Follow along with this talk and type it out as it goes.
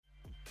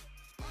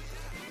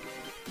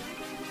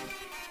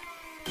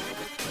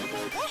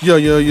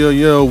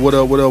Yo, what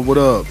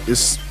up?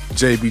 It's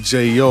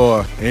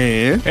JBJR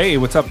and... Hey,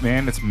 what's up,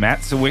 man? It's Matt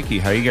Sawicki.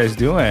 How you guys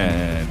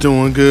doing?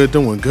 Doing good,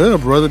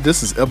 brother.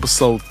 This is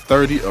episode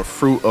 30 of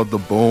Fruit of the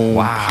Boom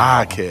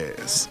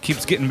podcast.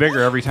 Keeps getting bigger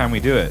every time we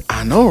do it.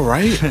 I know,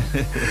 right?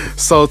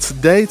 So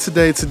today,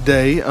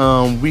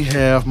 we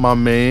have my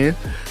man,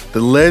 the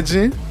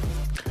legend,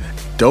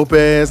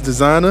 dope-ass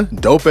designer,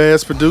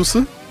 dope-ass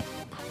producer,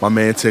 my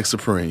man, Tech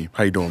Supreme.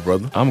 How you doing,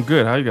 brother? I'm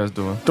good. How you guys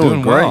doing?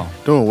 Doing great. Well.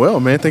 Doing well,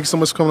 man. Thank you so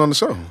much for coming on the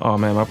show. Oh,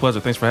 man, my pleasure.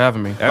 Thanks for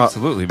having me.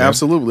 Absolutely, man.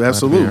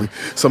 Absolutely.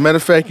 So, matter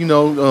of fact,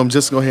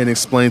 just go ahead and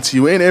explain to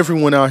you and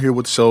everyone out here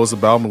what the show is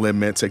about. I'm going to let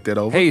Matt take that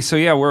over. Hey, so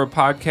yeah, we're a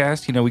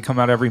podcast. We come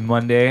out every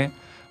Monday.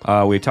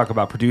 We talk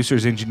about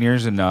producers,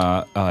 engineers, and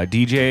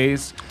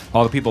DJs,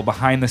 all the people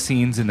behind the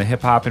scenes in the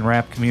hip-hop and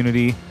rap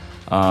community.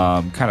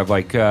 Kind of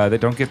like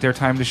that don't get their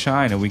time to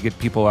shine, and we get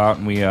people out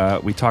and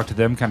we talk to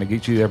them, kind of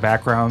get you their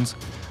backgrounds,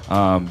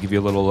 give you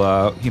a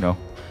little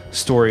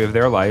story of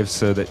their lives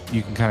so that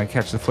you can kind of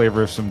catch the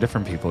flavor of some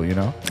different people,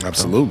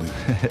 Absolutely.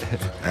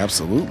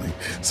 Absolutely.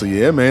 So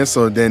yeah, man,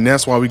 so then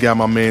that's why we got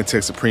my man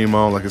Tech Supreme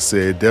on. Like I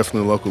said,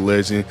 definitely a local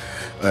legend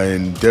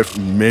and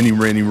definitely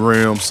many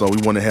realms. So we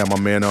want to have my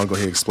man on, go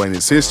ahead and explain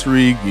his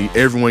history.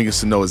 Everyone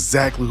gets to know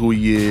exactly who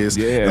he is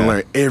and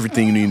learn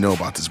everything you need to know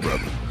about this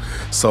brother.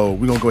 So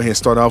we're going to go ahead and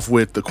start off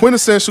with the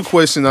quintessential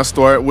question I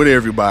start with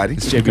everybody.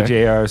 It's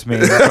JBJR's main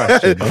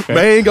question. Okay.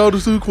 Main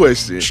go-to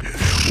question.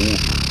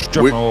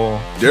 Drum roll.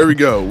 There we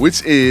go.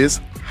 Which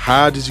is,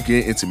 how did you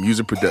get into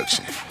music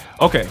production?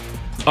 Okay.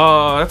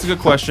 That's a good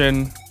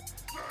question.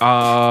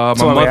 My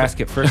mother ask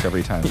it first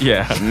every time.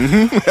 Yeah.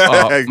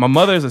 My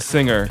mother is a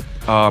singer,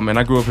 and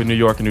I grew up in New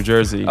York and New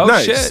Jersey. Oh,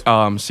 nice.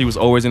 Shit. She was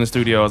always in the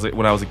studio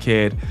when I was a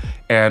kid,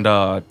 and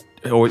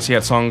she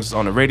had songs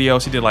on the radio.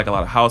 She did like a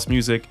lot of house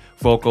music,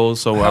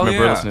 vocals. So I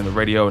remember listening to the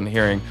radio and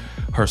hearing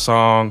her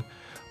song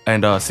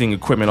and seeing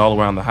equipment all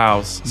around the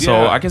house. Yeah.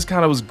 So I guess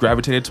kind of was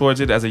gravitated towards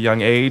it as a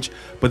young age.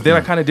 But then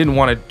I kind of didn't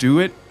want to do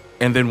it.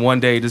 And then one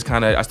day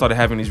I started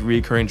having these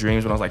recurring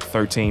dreams when I was like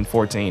 13,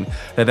 14,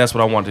 that's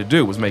what I wanted to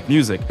do, was make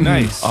music.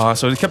 Nice.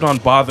 So it kept on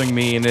bothering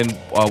me. And then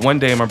one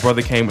day my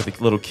brother came with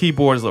a little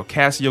keyboard, a little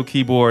Casio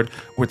keyboard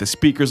with the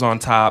speakers on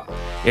top.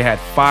 It had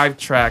 5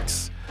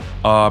 tracks.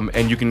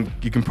 And you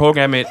can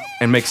program it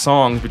and make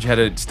songs, but you had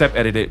to step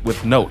edit it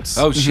with notes.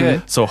 Oh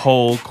shit! So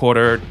whole,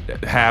 quarter,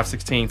 half,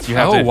 16th. You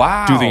have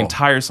to do the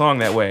entire song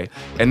that way,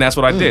 and that's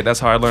what I did. That's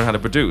how I learned how to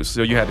produce.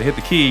 So you had to hit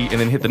the key and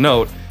then hit the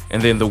note,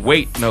 and then the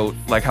wait note,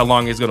 like how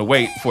long it's gonna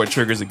wait before it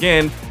triggers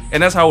again,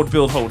 and that's how I would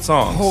build whole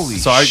songs. Holy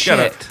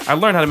shit! I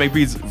learned how to make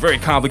beats very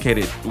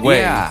complicated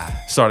way.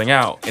 Starting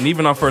out, and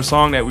even our first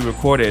song that we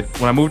recorded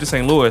when I moved to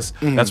St. Louis,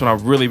 that's when I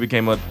really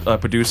became a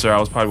producer. I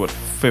was probably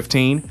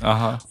 15.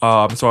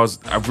 So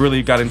I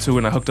really got into it,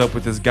 and I hooked up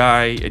with this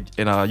guy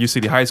in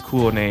UCD High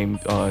School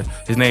named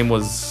his name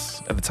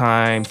was at the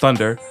time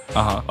Thunder.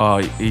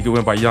 He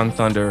went by Young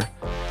Thunder,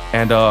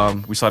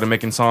 and we started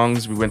making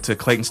songs. We went to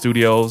Clayton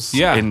Studios.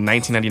 In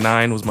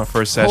 1999 was my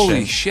first session.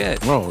 Holy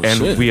shit! Whoa, and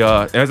shit.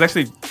 it was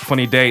actually a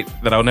funny date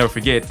that I'll never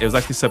forget. It was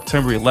actually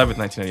September 11th,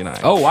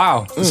 1999. Oh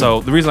wow! So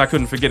the reason I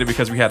couldn't forget it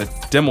because we had a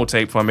demo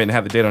tape from it and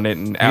had the date on it.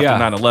 And after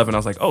 9/11, I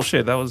was like, oh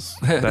shit, that was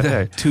that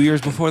day. 2 years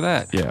before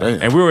that. Yeah.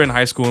 Damn. And we were in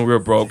high school and we were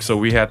broke, so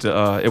we had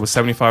to. It was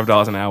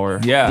 $75 an hour.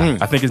 Yeah.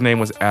 I think his name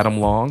was Adam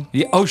Long.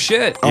 Yeah. Oh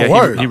shit. Oh, yeah,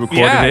 word. He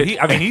recorded it.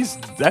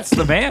 That's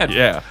the man.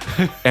 Yeah.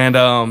 And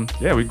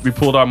we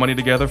pulled our money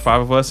together,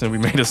 5 of us, and we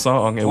made a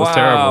song. It was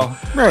terrible.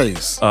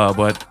 Nice.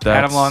 But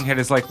Adam Long had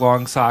his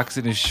long socks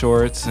and his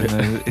shorts,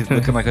 and he's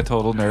looking like a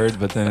total nerd,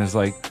 but then is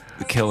like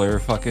the killer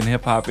fucking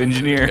hip hop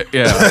engineer.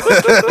 Yeah.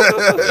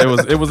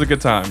 It was a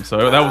good time.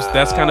 So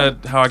that's kind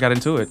of how I got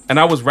into it. And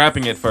I was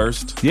rapping it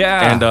first.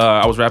 Yeah. And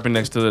I was rapping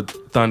next to the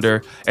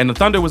Thunder, and the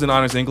Thunder was in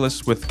Honors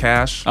English with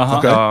Cash.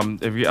 Okay. I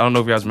don't know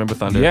if you guys remember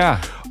Thunder.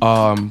 Yeah.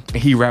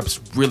 He raps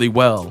really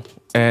well,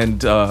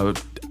 and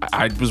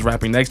I was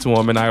rapping next to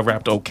him, and I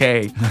rapped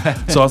okay.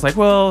 So I was like,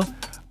 well,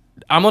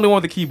 I'm only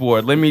one with the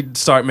keyboard. Let me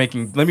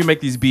make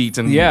these beats,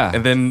 and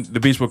then the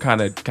beats were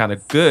kind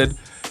of good.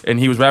 And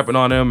he was rapping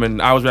on them,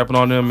 and I was rapping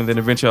on them, and then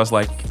eventually I was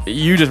like,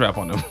 you just rap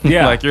on them.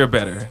 Yeah. Like, you're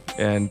better.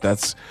 And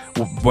that's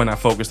when I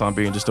focused on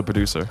being just a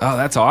producer. Oh,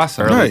 that's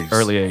awesome.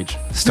 Early age.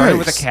 Started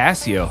with a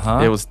Casio, huh?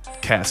 It was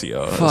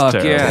Casio. Fuck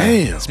yeah.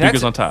 Damn.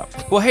 Speakers on top.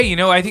 Well, hey,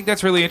 I think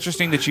that's really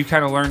interesting that you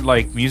kind of learned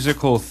like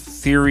musical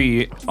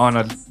theory on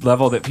a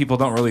level that people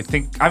don't really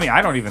think. I mean,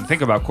 I don't even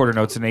think about quarter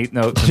notes and 8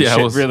 notes and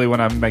shit really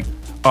when I'm like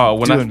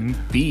doing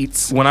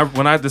beats. When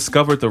I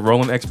discovered the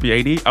Roland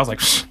XP80, I was like,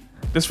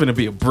 this finna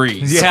be a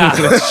breeze. Yeah.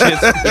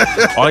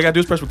 All I gotta do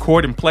is press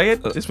record and play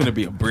it. It's finna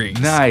be a breeze.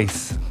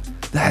 Nice.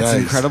 That's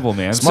incredible,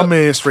 man. So my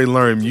man straight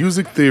learned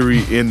music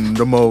theory in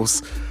the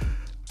most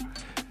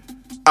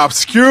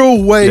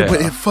obscure way, but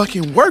it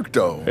fucking worked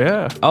though.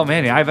 Yeah. Oh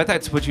man, I bet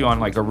that's put you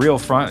on like a real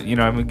front.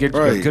 Get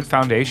a good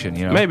foundation.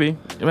 Maybe.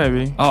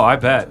 Oh, I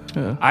bet.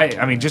 Yeah.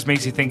 I mean, just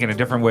makes you think in a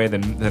different way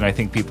than I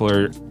think people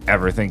are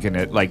ever thinking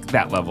it like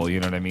that level. You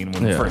know what I mean?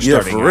 When first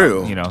starting for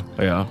real. out,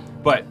 Yeah.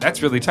 But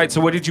that's really tight. So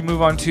what did you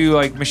move on to,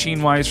 like,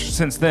 machine-wise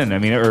since then? I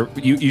mean, or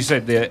you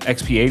said the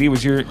XP80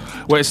 was your...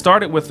 Well, it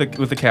started with the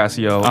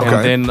Casio,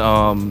 and then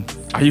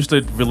I used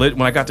to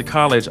when I got to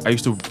college. I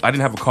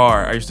didn't have a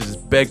car. I used to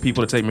just beg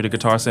people to take me to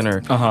Guitar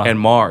Center and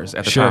Mars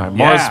at the time.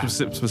 Mars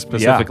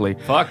specifically.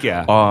 Yeah. Fuck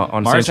yeah.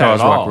 On St.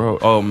 Charles Rock Road.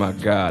 Oh my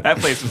God. That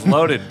place was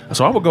loaded.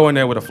 So I would go in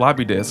there with a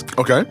floppy disk.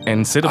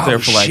 And sit up there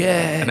for like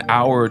an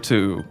hour or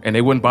two, and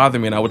they wouldn't bother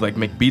me, and I would like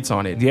make beats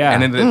on it. Yeah.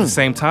 And then at the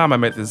same time, I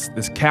met this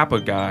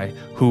Kappa guy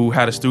who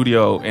had a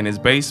studio in his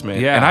basement.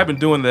 Yeah. And I've been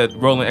doing the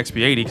Roland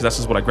XP80 because that's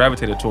just what I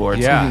gravitated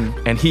towards. Yeah.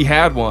 And he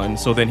had one,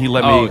 so then he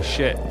let me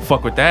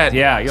fuck with that.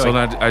 Yeah. So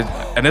then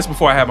and that's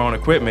before I had my own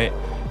equipment.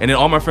 And then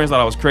all my friends thought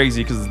I was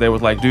crazy because they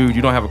was like, dude,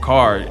 you don't have a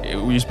car.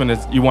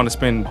 You want to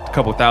spend a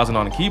couple $1,000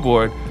 on a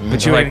keyboard.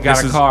 But you ain't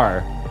got a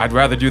car. I'd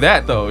rather do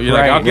that though. You're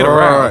like, I'll get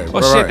around.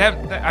 Well, shit.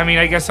 I mean,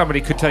 I guess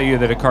somebody could tell you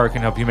that a car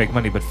can help you make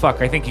money, but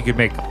fuck, I think you could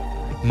make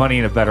money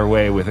in a better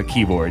way with a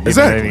keyboard. You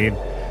know what I mean?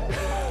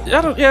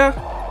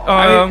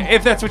 I mean,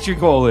 if that's what your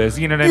goal is,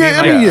 you know what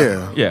I mean?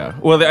 Yeah.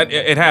 Well,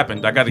 it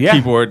happened. I got a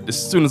keyboard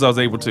as soon as I was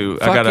able to.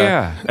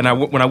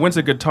 And when I went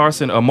to Guitar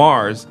Center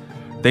Mars,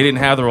 they didn't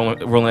have the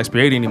Roland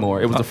XP80 anymore.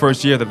 It was the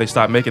first year that they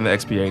stopped making the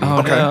XP80.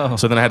 Oh, no.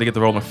 So then I had to get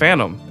the Roland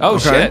Phantom. Oh,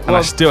 shit. And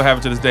I still have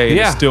it to this day.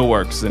 It still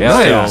works. And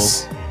it's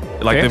still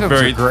like Phantoms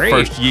the very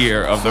first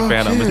year of the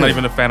Phantom. It's not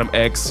even a Phantom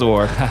X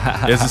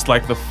it's just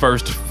like the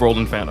first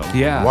Roland Phantom.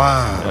 Yeah.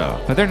 Wow.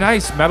 Yeah. But they're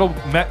nice. Metal.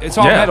 It's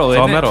all metal, it's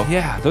isn't all it? metal.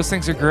 Yeah. Those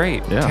things are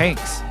great. Yeah.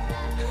 Tanks.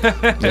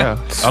 Yeah.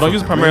 I don't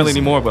use it primarily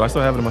anymore, but I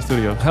still have it in my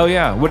studio. Hell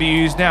yeah. What do you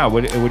use now?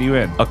 What are you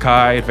in?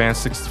 Akai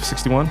Advanced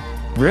 61.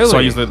 Really? So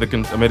I use the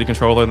MIDI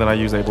controller, and then I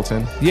use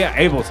Ableton. Yeah,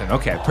 Ableton.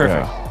 Okay,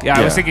 perfect. Yeah,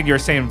 I was thinking you were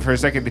saying for a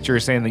second that you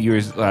were saying that you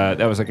was that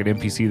was like an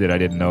MPC that I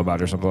didn't know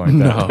about or something like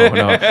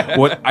that. No.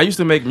 What I used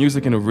to make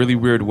music in a really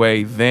weird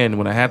way then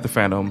when I had the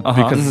Phantom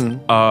because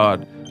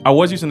I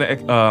was using an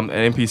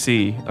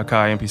MPC,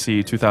 Akai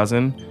MPC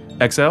 2000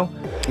 XL,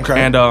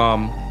 and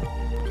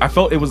I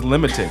felt it was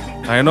limited.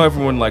 I know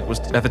everyone like was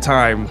at the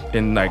time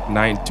in like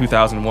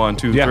 2001,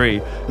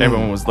 2003.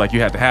 Everyone was like, you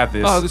had to have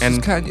this. Oh, this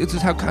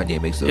is how Kanye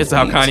makes those. It's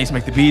how Kanye's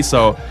make the beats.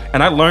 So,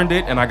 and I learned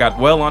it and I got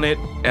well on it,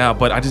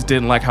 but I just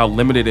didn't like how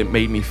limited it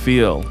made me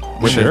feel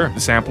with the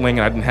sampling.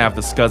 And I didn't have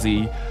the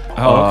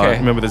SCSI.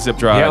 Remember the zip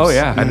drives? Yeah. Oh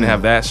yeah. I didn't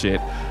have that shit.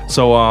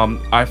 So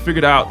I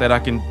figured out that I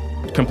can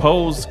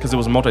compose because it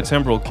was a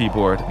multi-timbral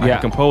keyboard. I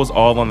can compose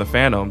all on the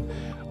Phantom.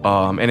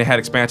 And it had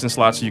expansion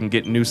slots so you can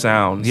get new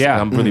sounds.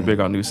 Yeah. I'm really big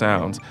on new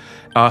sounds.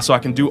 So I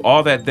can do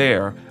all that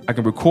there. I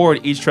can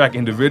record each track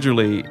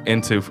individually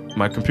into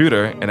my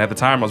computer. And at the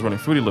time I was running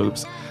Fruity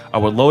Loops. I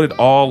would load it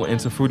all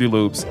into Fruity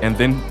Loops and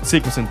then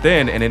sequence it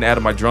then and then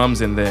add my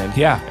drums in then.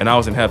 Yeah. And I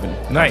was in heaven.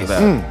 Nice. After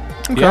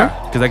that. Yeah.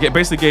 Because I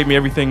basically gave me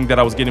everything that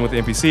I was getting with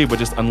the MPC, but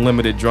just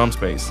unlimited drum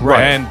space.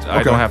 Right. And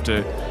I don't have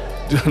to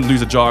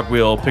lose a jog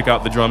wheel, pick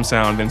out the drum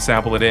sound, then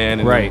sample it in,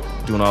 and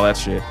doing all that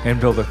shit.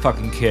 And build a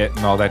fucking kit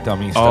and all that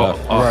dummy stuff.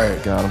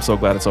 Oh God, I'm so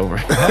glad it's over.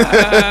 Man,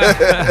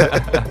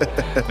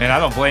 I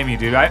don't blame you,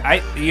 dude.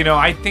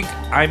 I think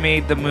I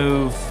made the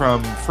move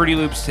from Fruity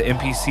Loops to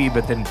MPC,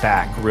 but then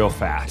back real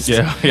fast.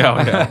 Oh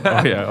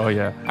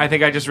yeah. I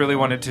think I just really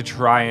wanted to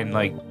try and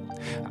like.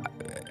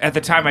 At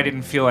the time, I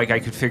didn't feel like I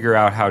could figure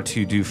out how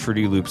to do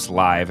Fruity Loops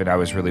live, and I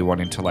was really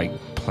wanting to like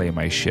play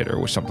my shit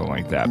or something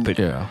like that. But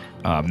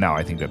now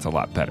I think that's a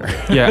lot better.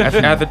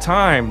 At the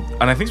time,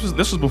 and I think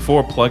this was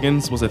before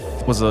plugins was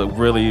a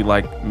really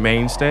like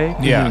mainstay.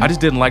 Yeah, I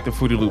just didn't like the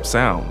Fruity Loop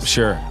sounds.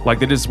 Sure, like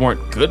they just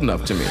weren't good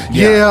enough to me.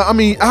 Yeah, I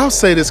mean, I'll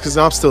say this because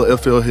I'm still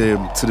FL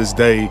head to this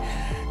day.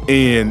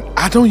 And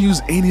I don't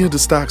use any of the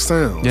stock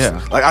sounds.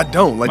 Yeah, like I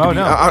don't. Like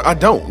I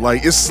don't.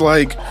 Like it's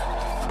like.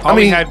 All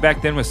we had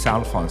back then was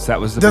sound fonts. That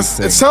was the big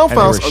thing. And sound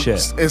fonts,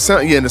 shit.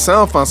 And the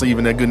sound fonts are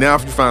even that good. Now,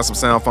 if you find some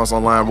sound fonts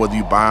online, whether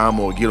you buy them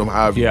or get them,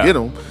 however you get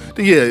them,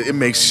 then it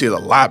makes shit a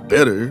lot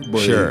better.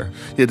 But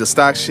the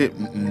stock shit,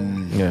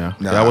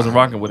 I wasn't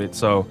rocking with it.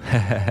 So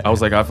I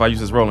was like, if I use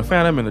this Roland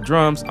Phantom and the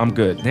drums, I'm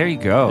good. There you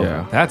go.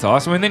 Yeah. That's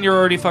awesome. And then you're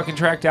already fucking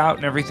tracked out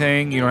and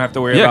everything. You don't have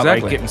to worry about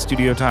like getting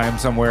studio time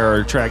somewhere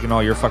or tracking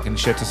all your fucking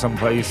shit to some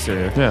place.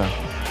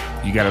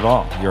 You got it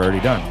all. You're already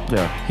done.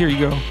 Yeah. Here you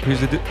go.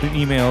 Here's an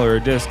email or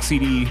a disc,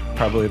 CD,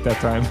 probably at that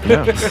time.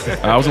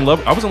 I was in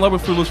love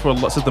with Fruity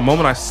Loops since the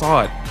moment I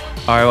saw it.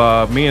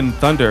 Me and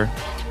Thunder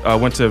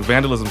went to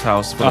Vandalism's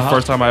house for the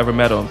first time I ever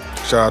met him.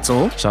 Shout out to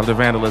him. Shout out to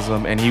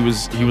Vandalism, and he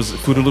was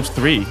Fruity Loops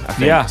 3, I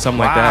think, something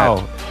like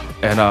that.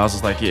 And I was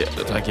just like,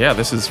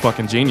 this is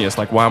fucking genius.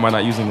 Like, why am I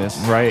not using this?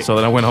 Right. So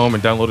then I went home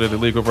and downloaded the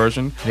legal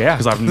version. Yeah.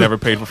 Because I've never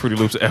paid for Fruity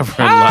Loops ever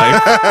in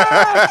life.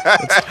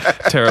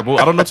 It's terrible.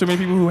 I don't know too many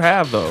people who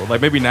have, though.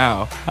 Like, maybe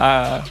now.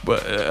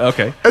 But,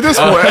 okay. At this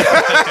point,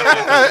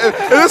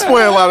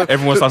 a lot of...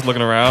 Everyone starts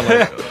looking around.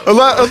 Like,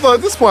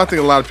 at this point, I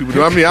think a lot of people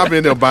do. I mean, I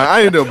ended up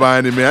buying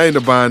it, man. I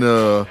ended up buying...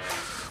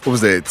 what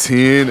was that,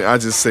 10? I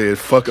just said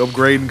fuck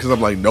upgrading because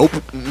I'm like, nope.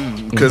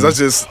 Because I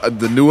just,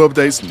 the new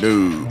updates,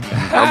 no.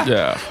 I'm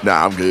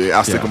good.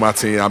 I'll stick with my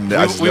 10.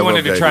 We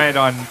wanted to try it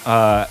on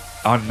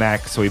on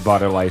Mac, so we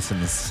bought a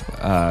license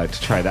to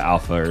try the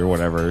alpha or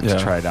whatever to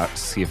try it out to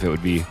see if it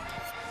would be.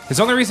 It's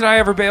the only reason I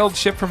ever bailed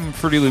shit from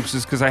Fruity Loops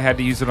is because I had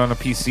to use it on a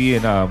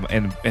PC,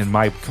 and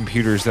my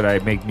computers that I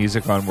make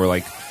music on were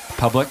like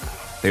public.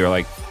 They were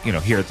like,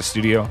 here at the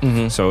studio.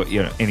 Mm-hmm. So,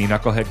 any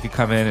knucklehead could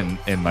come in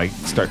and like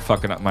start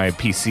fucking up my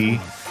PC.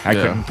 I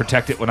couldn't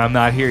protect it when I'm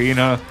not here,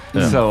 Yeah.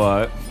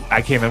 So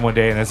I came in one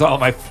day and it's all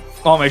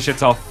my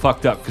shit's all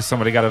fucked up because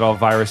somebody got it all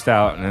virused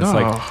out, and it's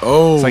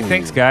it's like,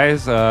 thanks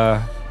guys.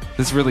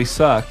 This really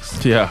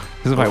sucks. Yeah.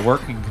 This is my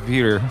working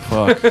computer.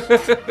 Fuck.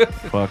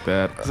 Fuck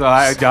that. So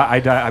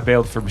I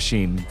bailed for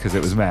Machine because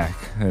it was Mac,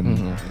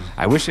 and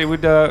I wish they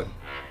would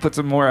put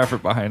some more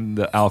effort behind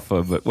the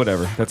alpha, but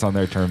whatever. That's on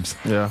their terms.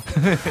 Yeah.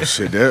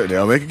 Shit,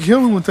 they'll make a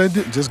killing with that.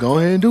 Just go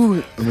ahead and do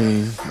it. I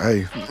mean,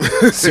 hey.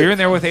 So you're in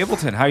there with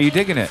Ableton. How are you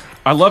digging it?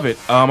 I love it.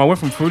 I went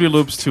from Fruity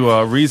Loops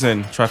to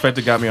Reason.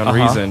 Trifecta got me on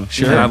Reason.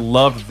 Sure. And I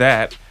loved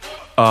that.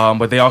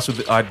 But they also...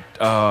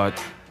 a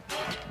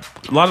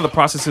lot of the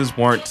processes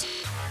weren't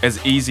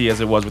as easy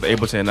as it was with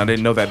Ableton. I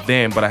didn't know that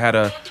then, but I had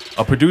a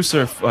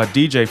producer, a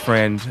DJ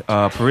friend,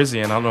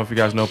 Parisian. I don't know if you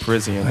guys know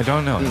Parisian. I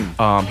don't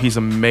know. He's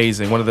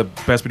amazing. One of the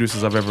best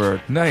producers I've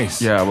ever...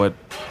 Nice. Yeah, but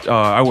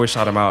I always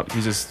shout him out.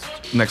 He's just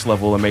next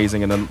level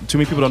amazing. And too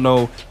many people don't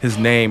know his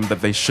name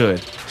that they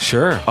should.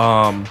 Sure.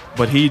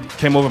 But he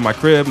came over to my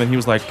crib and he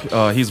was like,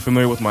 he's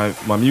familiar with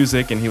my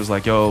music, and he was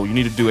like, yo, you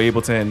need to do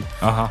Ableton.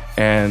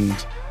 And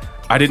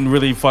I didn't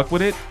really fuck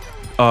with it.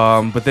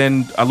 But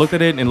then I looked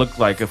at it and it looked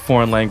like a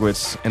foreign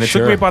language, and it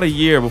took me about a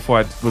year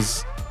before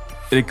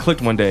it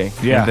clicked one day.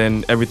 Yeah. And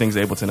then everything's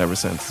Ableton ever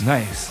since.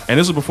 Nice. And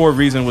this was before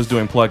Reason was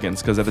doing plugins,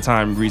 because at the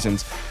time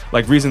Reason's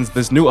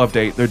this new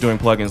update, they're doing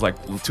plugins like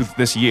to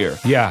this year.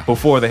 Yeah.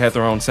 Before they had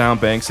their own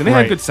sound banks, and they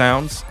had good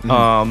sounds.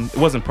 It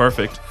wasn't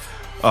perfect.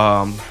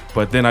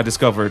 But then I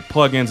discovered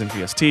plugins and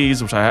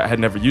VSTs, which I had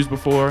never used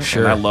before.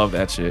 Sure. And I love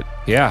that shit.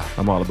 Yeah.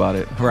 I'm all about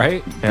it.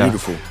 Right? Yeah.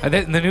 Beautiful. And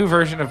then the new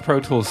version of Pro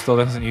Tools still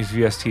doesn't use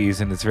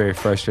VSTs, and it's very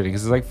frustrating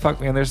because it's like,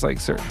 fuck, man, there's like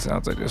certain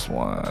sounds I just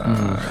want.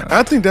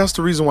 I think that's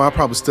the reason why I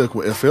probably stuck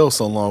with FL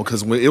so long,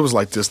 because when it was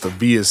like just the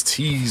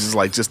VSTs,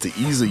 like just the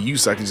ease of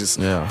use, I can just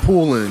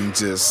pull and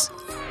just...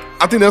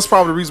 I think that's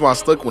probably the reason why I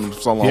stuck with him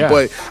for so long. Yeah.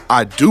 But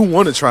I do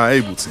want to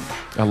try Ableton.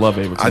 I love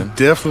Ableton. I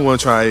definitely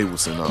want to try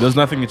Ableton, though. There's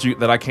nothing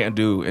that I can't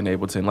do in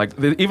Ableton. Like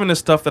even the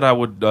stuff that I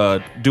would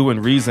do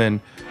in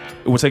Reason,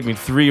 it would take me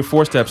 3 or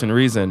 4 steps in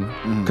Reason,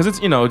 because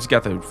it's, you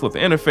got to flip the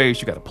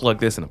interface, you got to plug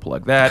this and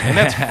plug that, and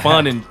that's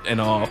fun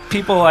and all.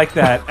 People like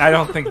that. I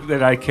don't think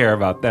that I care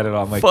about that at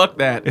all. I'm like, fuck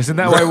that. Isn't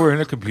that why we're in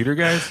a computer,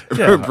 guys?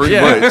 Yeah.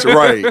 Pretty much,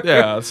 right?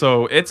 Yeah.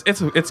 So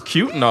it's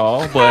cute and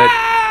all, but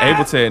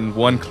Ableton,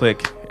 one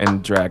click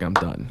and drag, I'm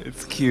done.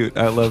 It's cute.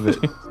 I love it.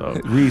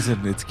 So.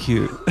 Reason, it's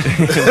cute.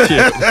 It's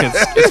cute.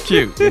 It's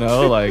cute.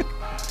 Like.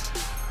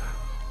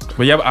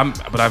 But yeah,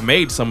 I've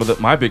made some of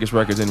my biggest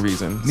records in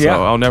Reason,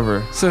 so I'll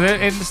never. So then,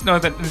 and just know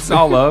that it's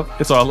all love.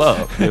 It's all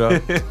love,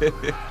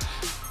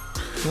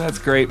 That's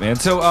great, man.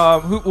 So,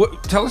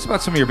 tell us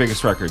about some of your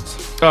biggest records.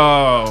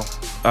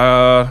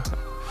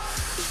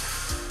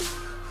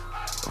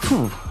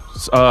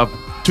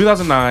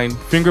 2009,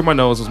 Finger My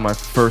Nose was my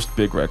first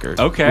big record.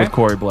 Okay. With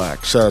Corey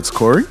Black. Shout out to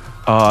Corey.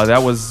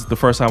 That was the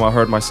first time I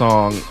heard my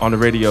song on the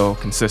radio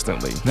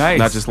consistently. Nice.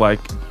 Not just like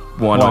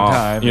one off,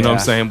 time. You know what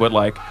I'm saying? But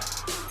like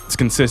it's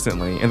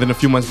consistently. And then a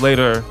few months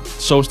later,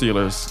 Show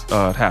Stealers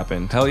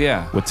happened. Hell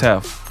yeah. With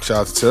Tef. Shout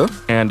out to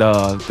Tef. And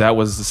that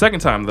was the second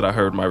time that I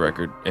heard my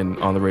record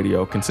on the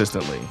radio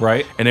consistently.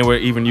 Right. And they were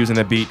even using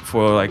that beat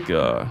for like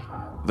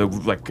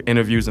the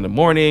interviews in the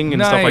morning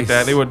and stuff like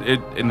that. They would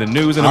in the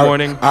news in the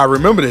morning. I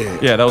remember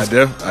that. Yeah, that was.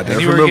 I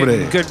definitely remember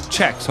that. Good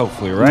checks,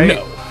 hopefully, right?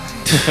 No.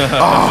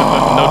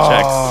 No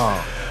checks.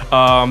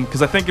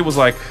 Because I think it was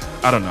like,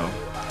 I don't know,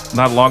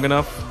 not long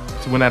enough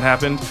to when that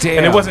happened. Damn.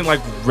 And it wasn't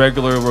like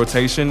regular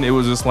rotation. It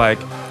was just like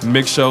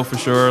mixed show for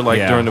sure, like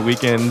during the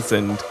weekends.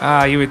 And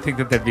you would think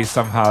that there'd be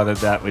somehow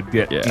that would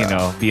get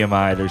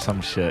BMI'd or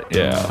some shit.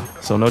 Yeah.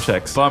 So no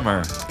checks.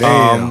 Bummer.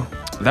 Damn.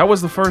 That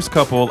was the first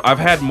couple. I've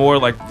had more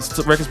like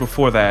records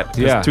before that.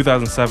 Yeah.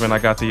 2007, I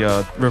got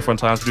the Riverfront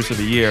Times Producer of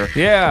the Year.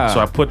 Yeah. So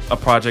I put a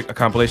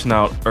compilation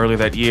out early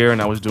that year,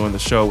 and I was doing the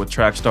show with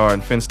Trackstar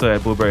and Finsta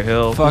at Blueberry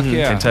Hill. Fuck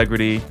yeah.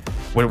 Integrity,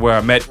 where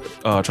I met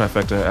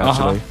Trifecta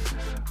actually.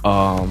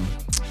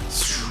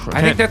 I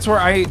think that's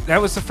where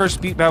that was the first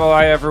beat battle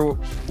I ever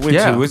went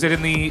to. Was it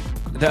in the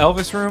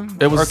Elvis room?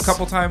 It was or a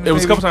couple times. It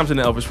was a couple times in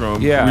the Elvis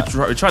room. Yeah,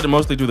 we tried to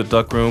mostly do the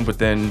Duck room, but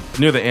then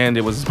near the end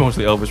it was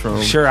mostly Elvis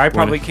room. Sure, I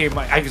probably came.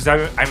 I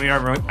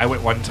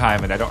went one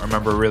time and I don't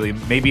remember really.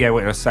 Maybe I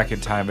went a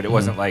second time, but it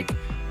wasn't like.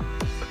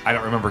 I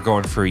don't remember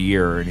going for a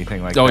year or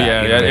anything like that. Oh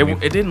yeah,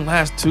 it didn't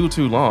last too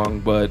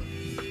long, but.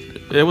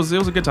 It was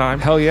a good time.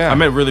 Hell yeah. I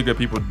met really good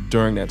people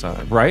during that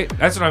time. Right?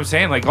 That's what I'm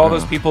saying. Like all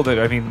those people that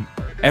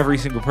every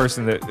single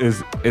person that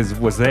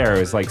was there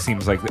is like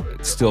seems like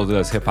it still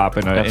does hip hop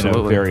in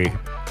a very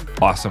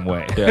awesome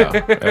way. Yeah,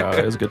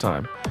 it was a good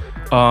time.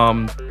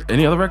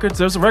 Any other records?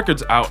 There's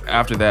records out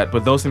after that,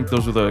 but those were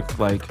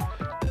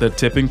the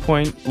tipping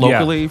point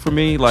locally for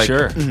me. Like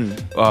sure.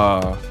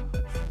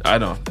 I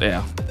don't.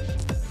 Yeah.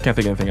 Can't think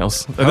of anything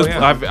else. Oh,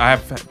 yeah. I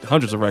have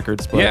hundreds of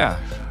records, but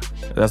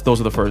those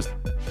are the first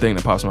thing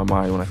that pops in my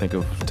mind when I think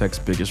of Tech's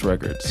biggest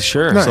records.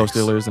 Sure. Nice. Soul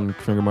Stealers and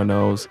Finger My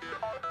Nose.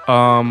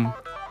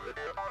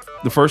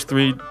 The first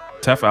 3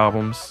 Tef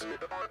albums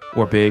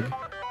were big.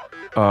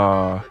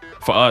 For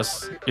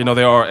us, they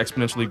are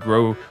exponentially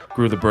grew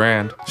the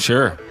brand.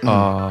 Sure.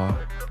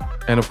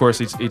 And of course,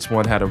 each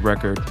one had a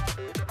record.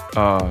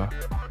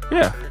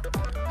 Yeah.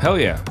 Hell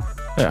yeah.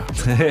 Yeah.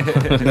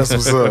 That's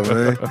what's up,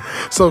 man.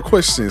 So,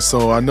 question.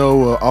 So, I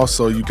know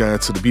also you got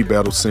into the beat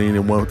battle scene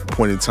at one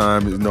point in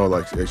time,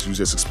 like as you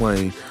just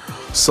explained.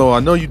 So, I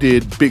know you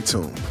did Big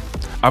Tune.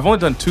 I've only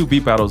done 2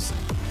 beat battles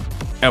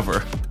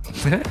ever.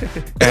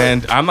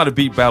 And I'm not a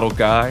beat battle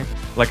guy.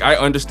 Like, I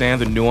understand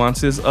the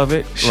nuances of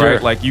it, Sure.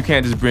 right? Like, you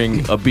can't just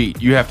bring a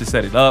beat. You have to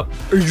set it up.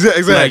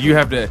 Exactly. Like,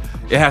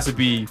 it has to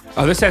be...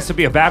 Oh, this has to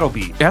be a battle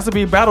beat. It has to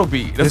be a battle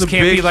beat. That's This a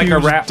can't big, be like a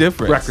huge rap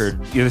difference. record.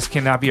 Yeah, this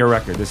cannot be a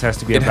record. This has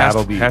to be a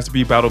battle beat. It has to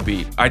be a battle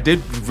beat. I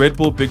did Red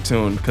Bull Big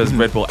Tune because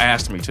Red Bull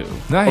asked me to.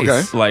 Nice.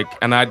 Okay. Like,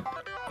 and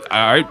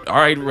all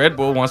right, Red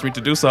Bull wants me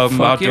to do something.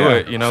 Fuck I'll do yeah.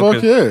 it.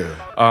 Fuck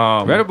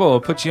yeah. Red Bull will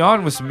put you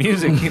on with some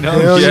music,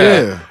 Hell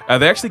yeah.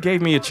 They actually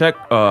gave me a check,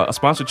 a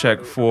sponsor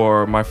check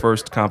for my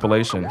first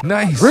compilation.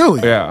 Nice.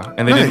 Really? Yeah,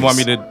 and they didn't want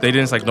me Nice. to. They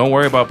didn't like, don't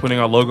worry about putting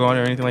our logo on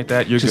it or anything like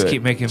that. You're Just good.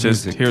 keep making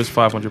Just music. Here's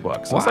 $500. I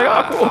was like,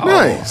 Wow. oh, cool.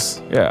 Nice.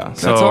 Yeah,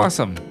 That's so,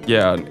 awesome.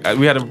 Yeah,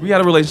 we had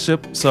a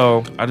relationship,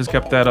 so I just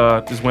kept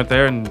that. Just went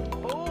there and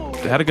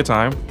had a good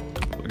time.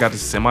 We got to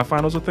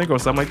semifinals, I think, or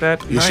something like that.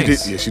 Yes, you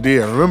Nice. did. Yes, you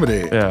did. I remember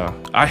that. Yeah,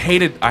 I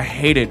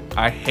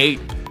hate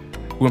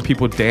when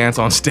people dance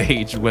on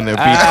stage when their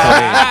beats play. And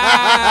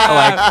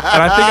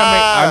I think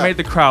I made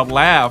the crowd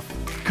laugh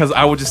because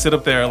I would just sit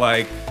up there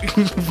like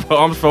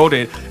arms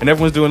folded, and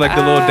everyone's doing like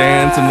the little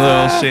dance and the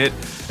little shit,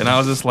 and I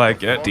was just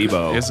like, yeah,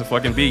 Debo. it's a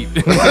fucking beat.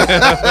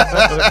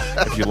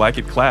 If you like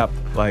it, clap.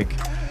 Like,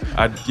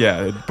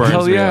 it burns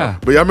Hell me yeah.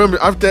 up. But I remember,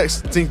 I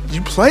think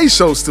you played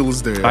Show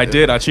Stealers there. I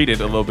did. I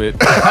cheated a little bit.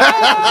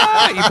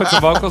 You put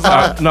some vocals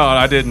on? No,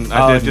 I didn't. Oh,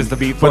 I didn't. just the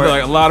beat But for it?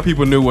 like a lot of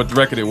people knew what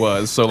record it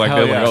was, so like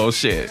Hell they're like, yeah. oh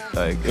shit,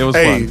 like it was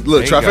Hey, fun.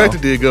 look, There you Trifecta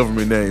go. did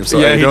government name, so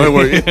Yeah, hey, he don't did.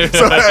 worry.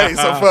 So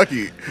fuck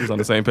it. He was on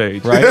the same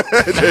page. Right?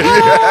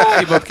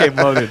 You both came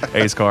loaded.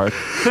 Ace card.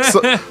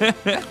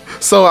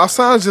 So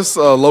outside of just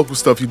local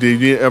stuff you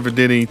did ever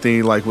did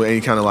anything like with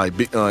any kind of like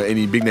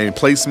any big name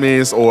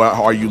placements, or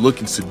are you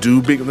looking to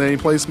do big name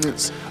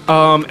placements?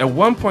 At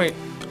one point,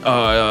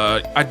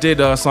 I did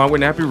a song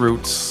with Nappy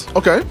Roots.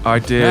 Okay. I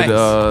did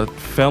Nice.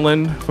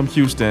 Felon from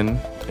Houston,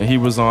 and he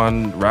was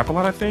on Rap A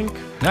Lot, I think.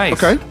 Nice.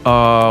 Okay.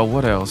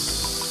 What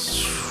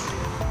else?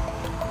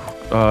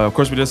 Of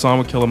course, we did a song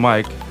with Killer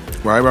Mike.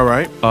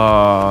 Right.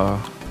 God,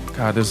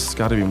 there's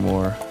got to be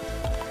more.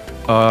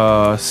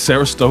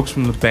 Sarah Stokes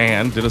from the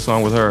band did a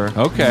song with her.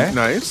 Okay.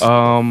 Nice.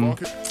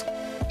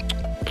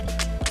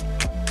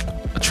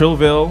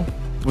 Trillville.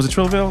 Was it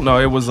Trillville? No,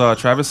 it was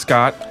Travis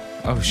Scott.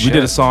 Oh, shit. We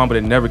did a song, but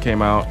it never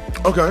came out.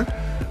 Okay.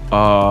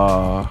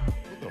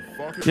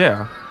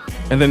 Yeah.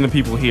 And then the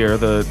people here,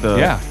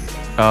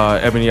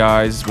 Ebony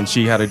Eyes, when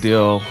she had a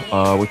deal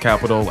with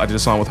Capitol, I did a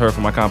song with her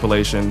for my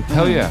compilation.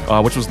 Hell yeah.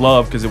 Which was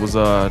Love, because it was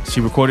she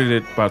recorded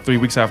it about 3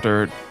 weeks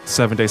after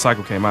 7 Day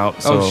Cycle came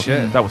out. So Oh,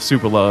 shit. that was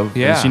super love.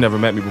 Yeah. And she never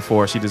met me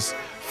before. She just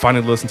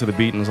finally listened to the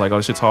beat and was like, oh,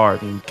 this shit's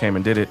hard, and came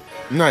and did it.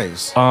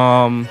 Nice.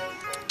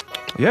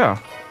 Yeah.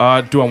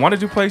 Do I want to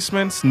do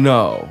placements?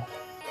 No.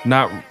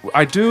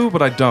 I do,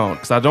 but I don't,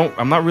 because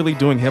I'm not really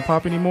doing hip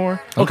hop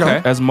anymore. Okay.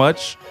 As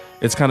much.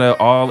 It's kind of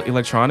all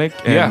electronic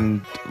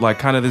and like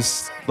kind of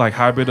this like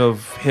hybrid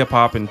of hip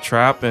hop and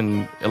trap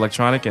and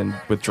electronic and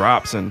with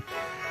drops, and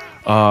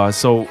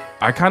so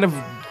I kind of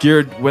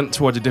went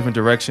towards a different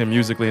direction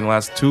musically in the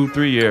last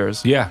 2-3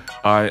 years. Yeah.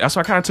 So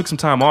I kind of took some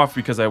time off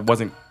because it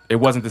wasn't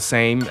the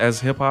same as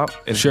hip hop.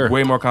 It's Sure.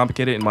 way more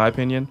complicated in my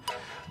opinion,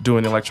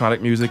 doing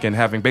electronic music and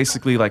having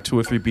basically like 2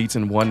 or 3 beats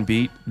in one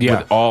beat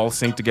with all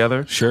sync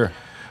together. Sure.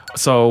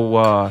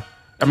 So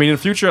I mean, in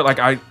the future, like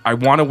I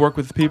want to work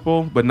with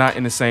people, but not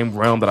in the same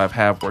realm that I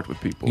have worked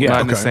with people. Yeah.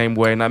 Not in the Okay. same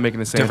way, not making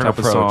the same Different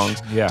type approach. of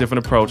songs. Yeah.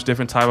 Different approach,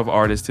 different type of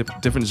artists,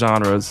 different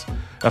genres.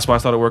 That's why I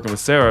started working with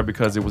Sarah,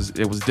 because it was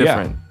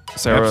different.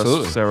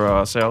 Absolutely.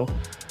 Sarah Shell.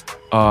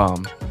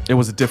 It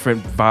was a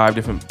different vibe,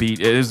 different beat.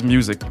 His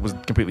music was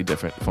completely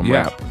different from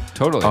rap.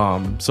 Totally.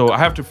 So I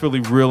have to feel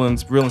real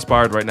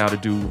inspired right now to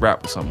do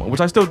rap with someone,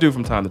 which I still do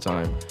from time to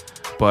time.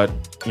 But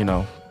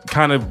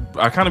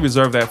I kind of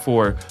reserve that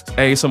for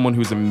someone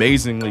who's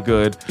amazingly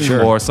good,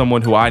 Sure. or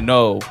someone who I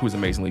know who's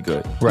amazingly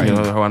good, Right.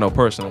 who I know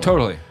personally.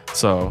 Totally.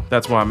 So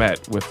that's where I'm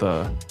at with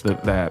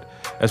that.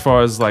 As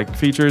far as like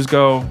features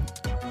go,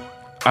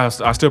 I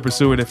still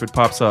pursue it if it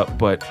pops up,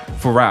 but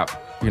for rap,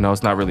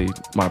 it's not really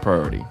my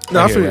priority.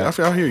 No, I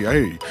hear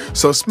you.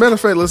 So, as a matter of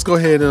fact, let's go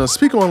ahead and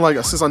speak on, like,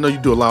 since I know you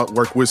do a lot of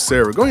work with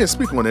Sarah, go ahead and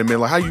speak on that, man.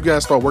 Like, how you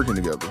guys start working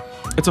together?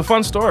 It's a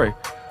fun story.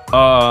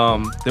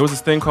 There was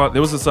this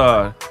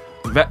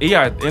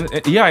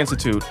EI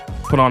Institute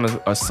put on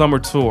a summer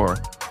tour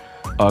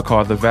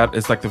called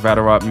it's like the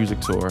Vaderot Music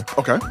Tour.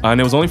 Okay. And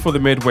it was only for the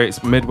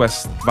Midwest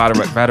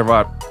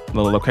Vaderot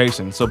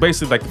location. So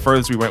basically, like the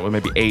furthest we went was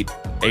maybe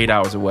eight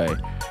hours away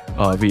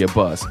via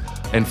bus.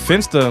 And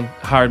Finsta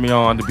hired me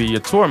on to be a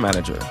tour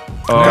manager.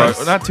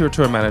 Nice. Not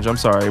tour manager, I'm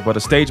sorry, but a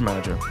stage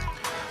manager.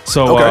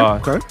 So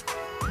Okay.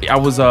 I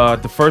was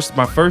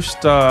my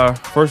first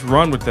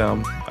run with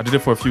them. I did it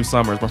for a few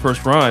summers. My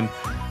first run,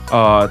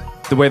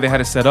 the way they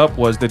had it set up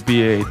was there'd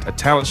be a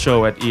talent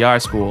show at EI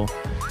school,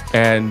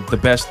 and the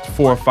best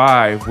 4 or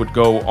 5 would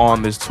go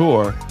on this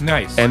tour.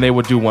 Nice. And they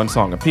would do one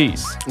song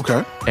apiece.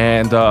 Okay.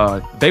 And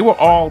they were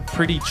all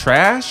pretty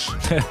trash.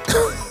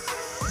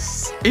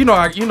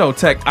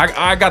 Tech.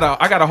 I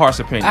got a harsh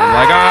opinion.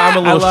 Like I'm a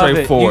little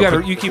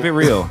straightforward. You keep it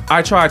real.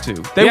 I try to.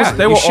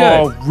 They were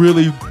all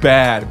really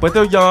bad, but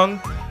they're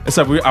young.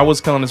 Except I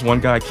was telling this one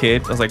guy,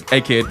 Kid. I was like,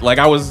 "Hey, Kid!" Like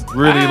I was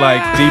really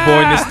like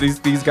D-boying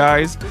these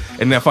guys,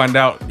 and then I find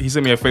out he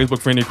sent me a Facebook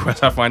friend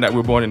request. I find out we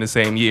were born in the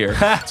same year,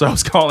 so I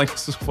was calling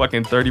this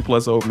fucking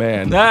 30+ old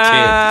man Kid. So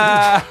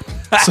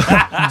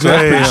that's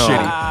pretty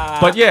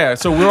shitty. But yeah,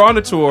 so we're on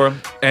the tour,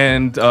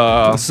 and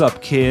what's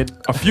up, Kid?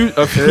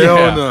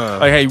 No.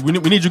 Like, hey, we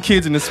need you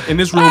kids in this room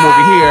over here.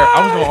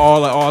 I was doing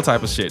all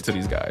type of shit to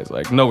these guys,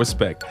 like no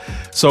respect.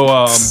 So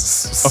a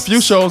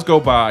few shows go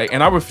by,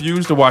 and I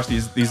refuse to watch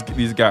these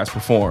guys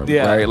perform.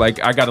 Yeah. Right.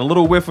 Like I got a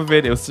little whiff of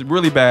it. It was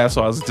really bad,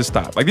 so I was just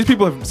stopped. Like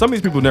some of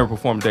these people have never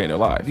performed a day in their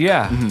life.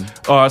 Yeah.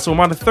 Mm-hmm. So I'm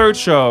on the third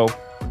show.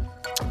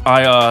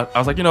 I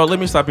was like, let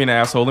me stop being an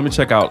asshole. Let me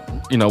check out,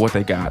 what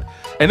they got.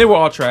 And they were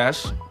all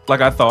trash,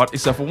 like I thought,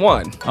 except for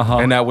one.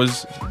 And that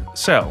was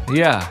Shell.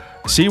 Yeah.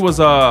 She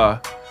was, I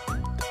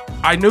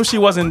knew she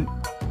wasn't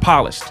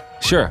polished.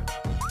 Sure.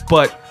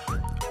 But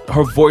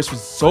her voice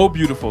was so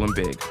beautiful and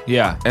big.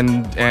 Yeah.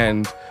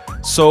 And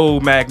so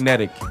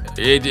magnetic.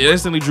 It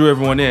instantly drew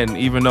everyone in,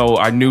 even though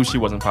I knew she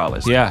wasn't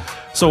polished. Yeah.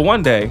 So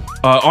one day,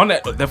 on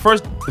the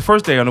first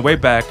day on the way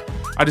back,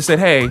 I just said,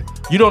 "Hey,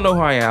 you don't know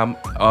who I am.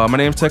 My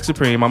name's Tech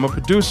Supreme. I'm a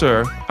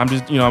producer. I'm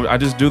just, I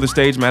just do the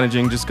stage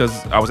managing just because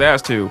I was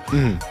asked to.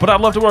 But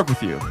I'd love to work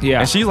with you." Yeah.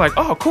 And she's like,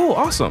 "Oh, cool,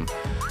 awesome."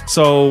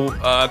 So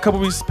a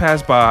couple weeks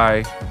passed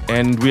by,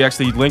 and we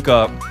actually link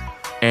up,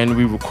 and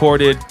we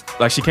recorded.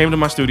 Like she came to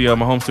my studio,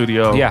 my home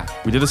studio. Yeah.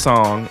 We did a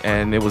song,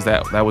 and it was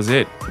that was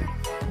it.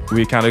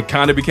 We kind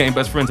of became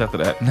best friends after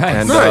that. Nice.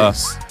 And,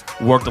 nice.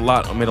 Worked a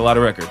lot, made a lot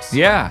of records.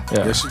 Yeah.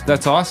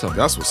 That's awesome.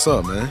 That's what's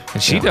up, man.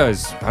 And she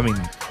does,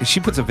 she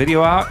puts a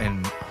video out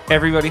and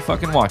everybody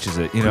fucking watches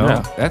it,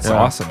 That's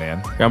awesome,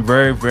 man. I'm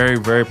very, very,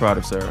 very proud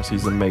of Sarah.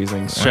 She's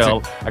amazing.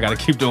 Shell, I gotta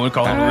keep calling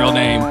her real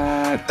name.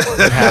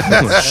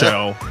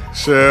 Shell.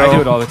 I do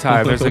it all the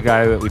time. There's a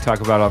guy that we talk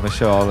about on the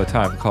show all the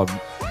time called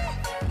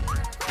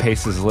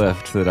Pace's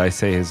Lift that I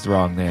say his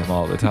wrong name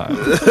all the time.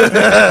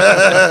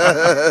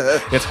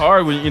 It's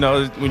hard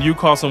when you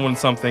call someone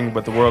something,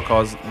 but the world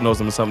knows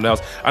them as something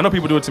else. I know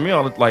people do it to me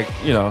all they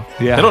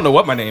don't know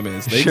what my name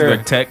is. They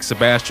like Tech,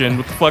 Sebastian.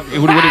 What the fuck? What do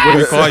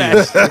we call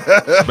you?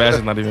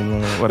 Sebastian's not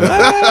even whatever.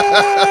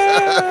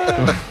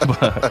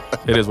 But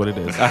it is what it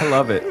is. I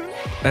love it.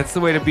 That's the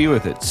way to be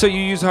with it. So you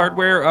use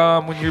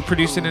hardware when you're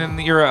producing in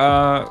you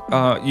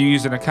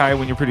use an Akai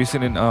when you're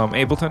producing in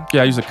Ableton?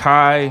 Yeah, I use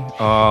Akai.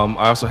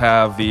 I also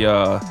have the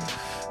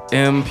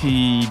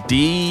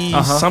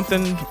MPD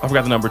something. I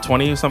forgot the number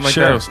 20 or something like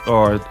that.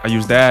 Or I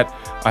use that.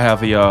 I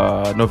have the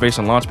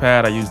Novation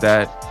Launchpad. I use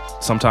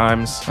that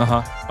sometimes.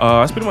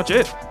 That's pretty much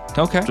it.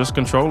 Okay. Just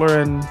controller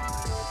and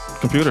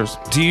computers.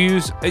 Do you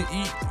use?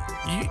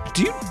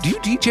 Do you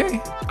DJ?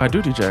 I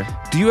do DJ.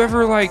 Do you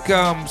ever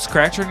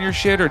scratch on your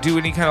shit or do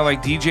any kind of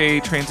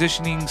DJ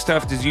transitioning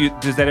stuff?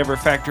 Does that ever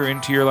factor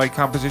into your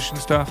composition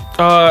stuff?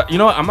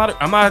 I'm not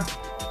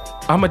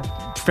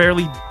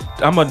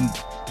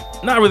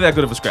really that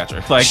good of a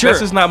scratcher. That's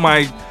just not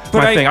my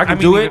thing. I can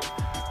do it,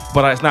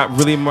 but it's not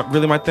really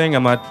my thing.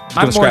 I'm not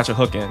gonna scratch a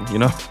hook in.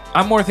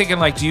 I'm more thinking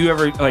do you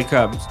ever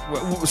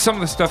some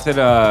of the stuff that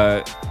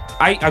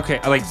I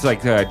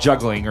like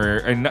juggling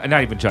or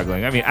not even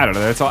juggling. I don't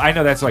know. That's all. I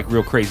know that's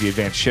real crazy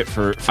advanced shit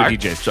for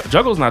DJs.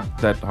 Juggle's not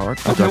that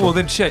hard. Okay, well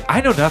then shit. I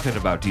know nothing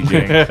about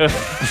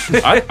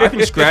DJing. I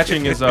think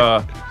scratching is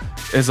you're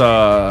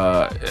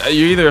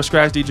either a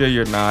scratch DJ or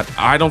you're not.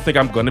 I don't think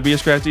I'm gonna be a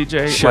scratch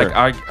DJ. Sure.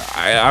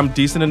 I'm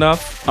decent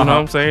enough. You know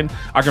what I'm saying?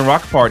 I can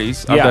rock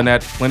parties. I've done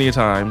that plenty of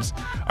times.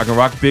 I can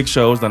rock big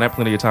shows. Done that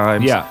plenty of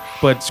times. Yeah.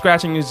 But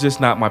scratching is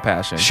just not my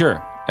passion.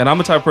 Sure. And I'm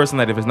the type of person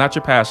that if it's not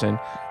your passion,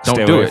 don't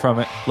Stay do away it. from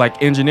it.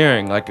 Like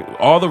engineering,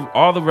 all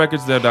the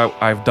records that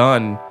I've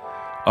done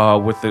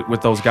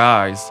with those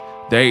guys,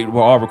 they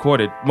were all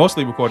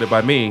mostly recorded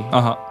by me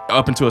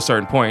up until a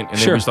certain point, and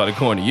then we started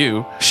going to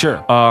you.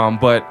 Sure.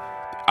 But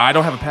I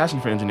don't have a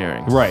passion for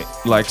engineering. Right.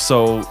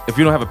 So if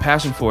you don't have a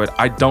passion for it,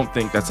 I don't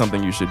think that's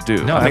something you should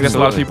do. No, I think that's a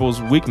lot of people's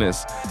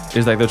weakness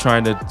is they're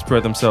trying to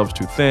spread themselves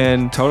too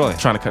thin. Totally.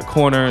 Trying to cut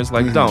corners.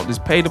 Don't.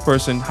 Just pay the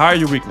person, hire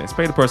your weakness.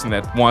 Pay the person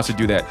that wants to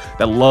do that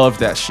loves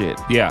that shit.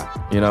 Yeah.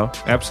 You know?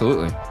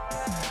 Absolutely.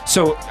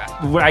 So,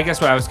 I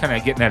guess what I was kind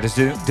of getting at is,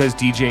 does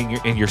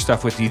DJing and your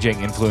stuff with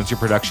DJing influence your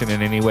production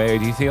in any way,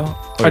 do you feel?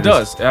 It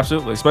does,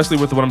 absolutely. Especially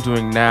with what I'm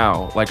doing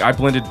now. Like, I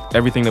blended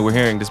everything that we're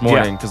hearing this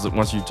morning, because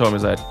once you told me it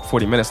was at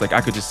 40 minutes, like,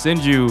 I could just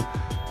send you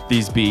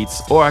these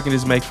beats, or I can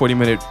just make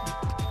 40-minute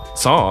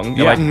song,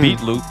 like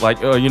beat loop, like,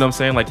 you know what I'm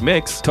saying? Like,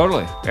 mix.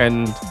 Totally.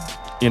 And,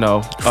 you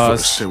know.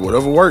 Shit,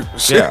 whatever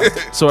works. Yeah.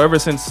 So ever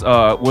since,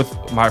 with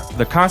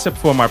the concept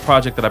for my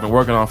project that I've been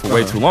working on for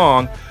way too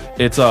long,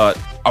 it's,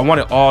 I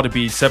want it all to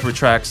be separate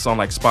tracks on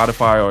like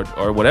Spotify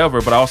or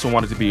whatever, but I also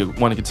want it to be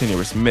one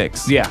continuous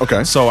mix. Yeah.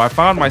 Okay. So I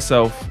found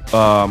myself,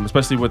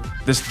 especially with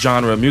this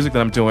genre of music that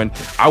I'm doing,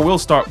 I will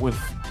start with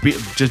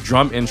just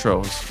drum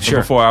intros. Sure.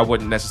 Before I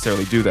wouldn't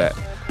necessarily do that.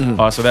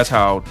 So that's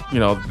how, you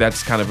know,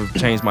 that's kind of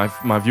changed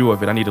my view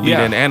of it. I need a lead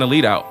in and a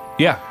lead out.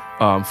 Yeah.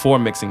 For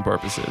mixing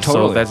purposes.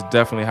 Totally. So that's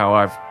definitely how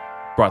I've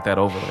brought that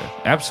over there.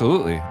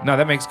 Absolutely. No,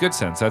 that makes good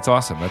sense. That's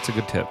awesome. That's a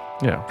good tip.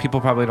 Yeah.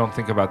 People probably don't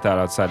think about that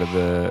outside of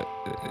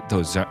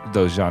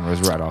those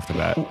genres right off the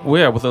bat.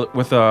 Well, yeah,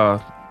 with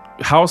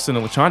house and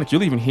electronic,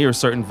 you'll even hear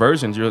certain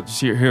versions. You'll just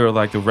hear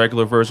like the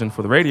regular version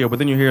for the radio, but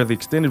then you hear the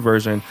extended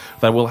version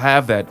that will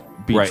have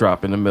that beat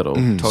drop in the middle.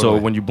 So Totally.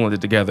 when you blend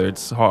it together,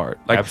 it's hard.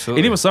 Like, Absolutely.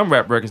 And even some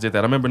rap records did that.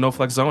 I remember No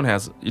Flex Zone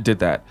did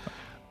that.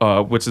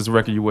 Which is a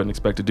record you wouldn't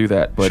expect to do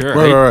that, but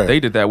Sure. they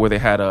did that where they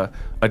had a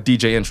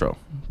DJ intro,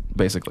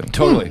 basically.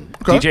 Totally.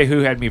 Okay. DJ Who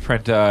had me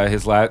print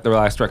the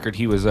last record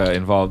he was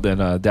involved in,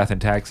 Death and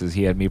Taxes.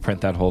 He had me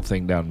print that whole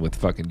thing down with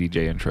fucking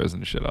DJ intros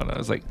and shit on it. I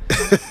was like,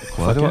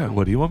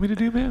 what do you want me to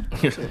do, man?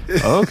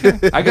 Okay,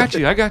 I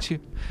got you.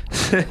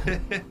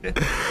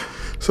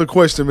 So,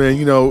 question, man.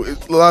 You know,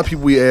 a lot of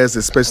people we ask,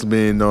 especially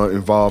being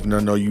involved, and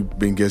I know you've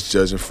been guest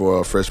judging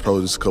for Fresh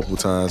Produce a couple of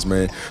times,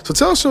 man. So,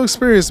 tell us your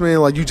experience,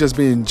 man. Like, you just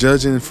been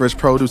judging Fresh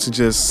Produce and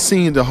just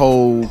seeing the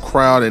whole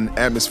crowd and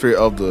atmosphere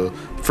of the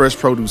Fresh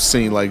Produce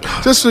scene. Like,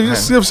 just give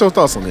us your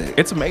thoughts on that.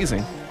 It's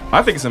amazing.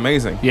 I think it's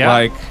amazing. Yeah.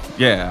 Like,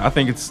 I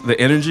think it's the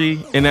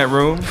energy in that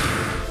room.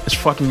 It's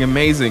fucking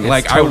amazing. It's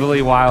like,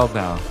 totally wild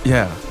now.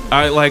 Yeah.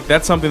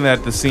 That's something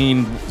that the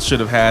scene should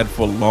have had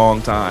for a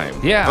long time.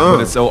 Yeah. But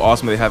it's so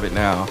awesome they have it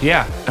now.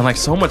 Yeah. And like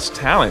so much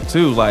talent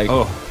too. Like,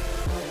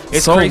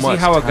 it's so crazy much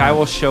how a guy talent.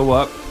 will show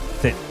up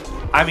that,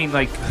 I mean,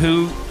 like,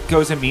 who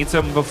goes and meets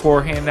him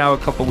beforehand now, a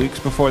couple weeks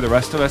before the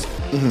rest of us?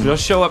 He'll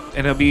show up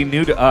and it'll be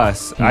new to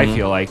us, I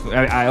feel like.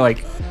 I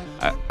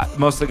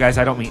most of the guys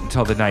I don't meet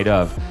until the night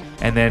of.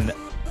 And then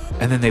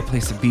they play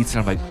some beats and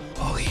I'm like,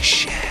 holy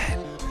shit.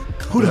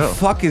 Who the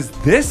fuck is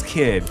this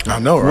kid? I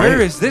know, right?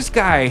 Where is this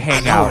guy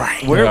hang out?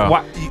 right? Where? Yeah.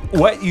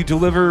 What you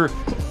deliver?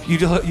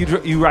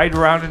 You ride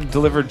around and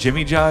deliver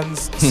Jimmy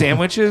John's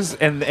sandwiches,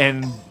 and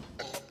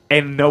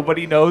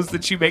nobody knows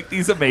that you make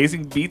these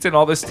amazing beats and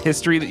all this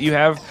history that you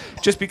have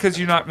just because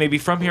you're not maybe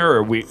from here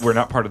or we're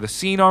not part of the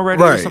scene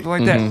already or Right. something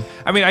like that.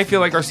 I mean, I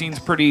feel like our scene's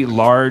pretty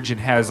large and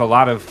has a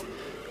lot of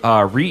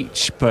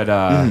reach, but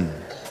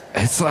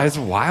it's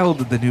wild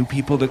the new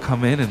people to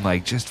come in and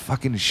like just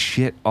fucking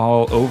shit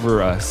all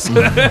over us.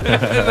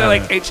 They're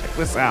like, hey, check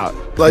this out.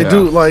 Like,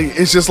 dude, like,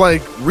 it's just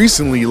like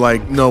recently,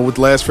 like, with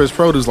Last Fresh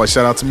Produce, like,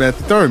 shout out to Matt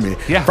 30.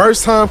 Yeah.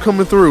 First time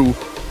coming through,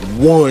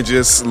 one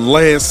just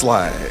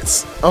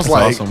landslides. I was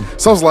like, awesome.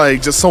 so I was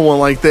like, just someone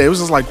like that. It was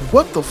just like,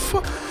 what the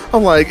fuck? I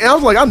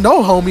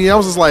know, homie. I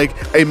was just like,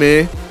 hey,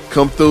 man,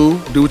 come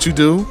through, do what you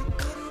do.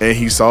 And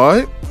he saw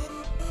it,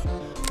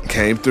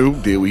 came through,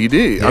 did what he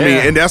did. I mean,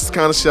 and that's the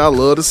kind of shit I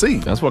love to see.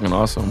 that's fucking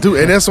awesome. Dude,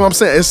 and that's what I'm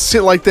saying. It's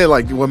shit like that,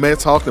 like what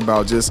Matt's talking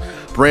about, just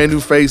brand new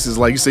faces.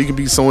 Like you say, you can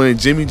be someone in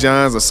Jimmy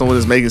John's or someone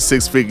that's making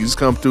six figures. Just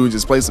come through and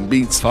just play some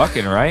beats.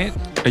 Fucking right.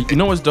 You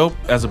know what's dope?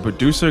 As a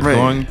producer, Right.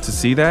 going to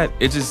see that,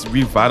 it just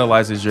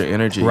revitalizes your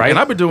energy. Right. And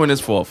I've been doing this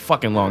for a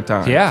fucking long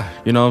time. Yeah.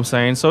 You know what I'm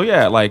saying? So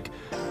yeah, like,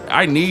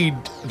 I need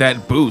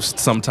that boost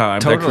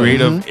sometimes, that Totally.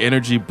 creative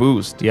energy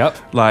boost.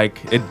 Yep.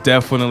 Like, it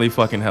definitely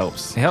fucking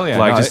helps. Hell yeah,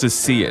 Like, no, just it- to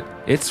see it.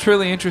 It's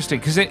really interesting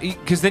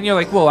because then you're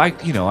like, well, I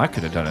could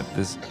have done it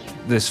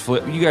this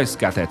flip. You guys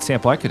got that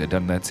sample. I could have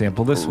done that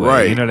sample this way.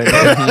 Right. You know what I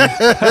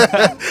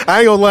mean? I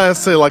ain't gonna lie and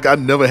say like I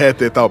never had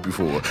that thought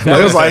before. Like,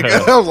 it was like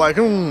I was like,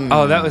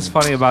 Oh, that was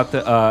funny about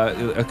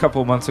a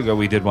couple of months ago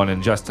we did one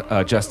and Just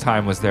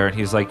Time was there and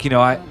he's like, he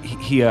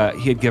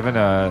had given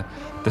the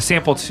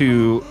sample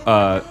to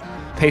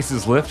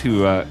Pace's Lift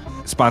who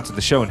sponsored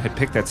the show and had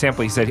picked that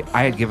sample. He said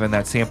I had given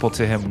that sample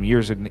to him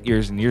years and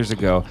years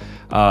ago,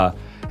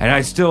 and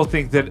I still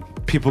think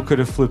that people could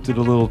have flipped it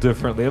a little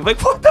differently. I'm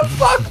like, what the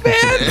fuck,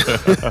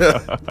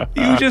 man?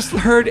 You just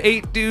heard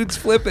 8 dudes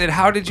flip it.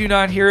 How did you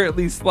not hear at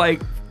least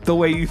like the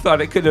way you thought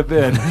it could have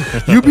been?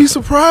 you'd be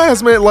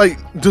surprised, man. Like,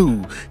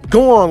 dude,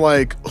 go on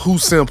like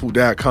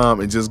whosampled.com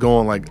and just go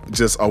on like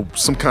just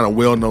some kind of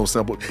well-known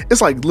sample.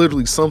 It's like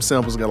literally some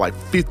samples got like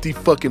 50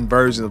 fucking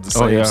versions of the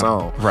same yeah.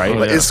 song. Right.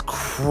 Like, yeah. it's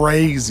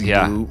crazy,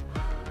 Yeah. dude.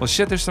 Well,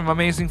 shit, there's some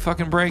amazing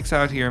fucking breaks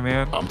out here,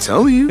 man. I'm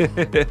telling you.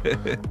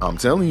 I'm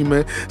telling you,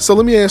 man. So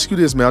let me ask you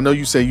this, man. I know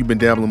you say you've been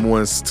dabbling more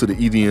into the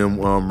EDM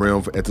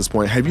realm at this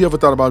point. Have you ever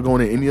thought about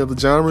going in any other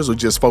genres or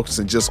just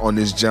focusing just on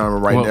this genre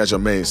right now as your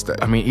mainstay?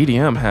 I mean,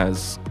 EDM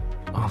has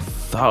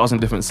 1,000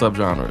 different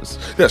subgenres.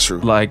 That's true.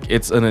 Like,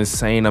 it's an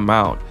insane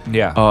amount.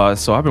 Yeah.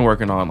 So I've been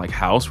working on like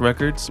house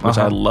records, which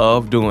I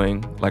love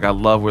doing. Like, I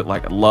love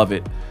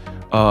it.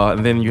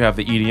 And then you have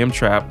the EDM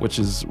trap, which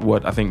is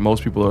what I think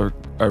most people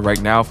are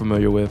right now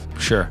familiar with.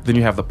 Sure. Then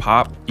you have the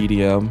pop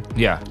EDM.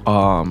 Yeah.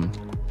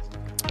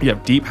 You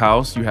have deep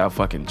house. You have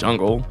fucking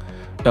jungle.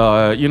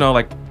 You know,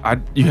 like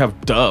you have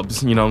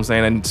dubs. You know what I'm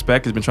saying? And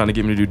Spec has been trying to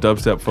get me to do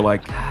dubstep for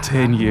like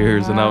 10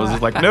 years, and I was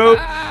just like, nope.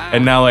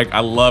 And now, like,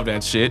 I love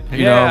that shit.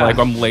 You know, like,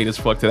 I'm late as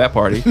fuck to that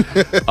party.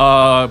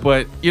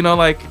 But you know,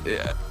 like,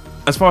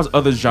 as far as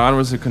other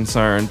genres are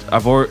concerned,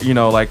 I've already, you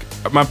know, like,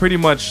 I'm pretty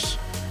much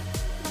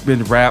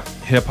been rap,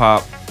 hip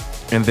hop,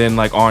 and then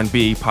like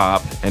R&B,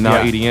 pop, and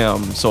now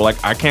EDM. So like,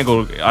 I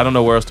don't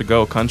know where else to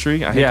go.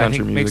 Country, I hate country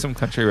music. Make some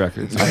country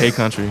records. I hate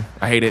country.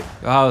 I hate it.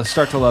 Oh,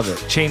 start to love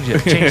it. Change the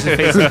face of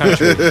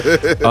country.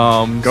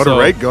 Go to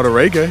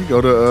reggae.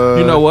 Go to.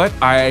 You know what?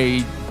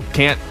 I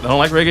don't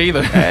like reggae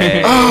either.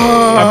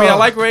 I mean, I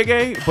like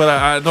reggae, but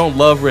I don't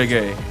love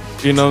reggae.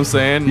 You know what I'm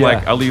saying? Yeah.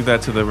 Like, I'll leave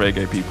that to the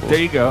reggae people. There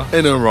you go.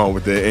 Ain't nothing wrong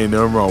with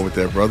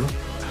that, brother.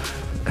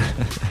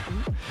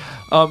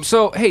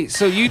 So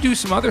you do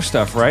some other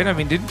stuff, right? I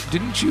mean,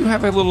 didn't you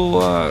have a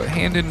little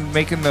hand in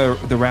making the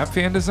rap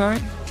fan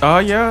design?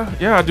 Yeah.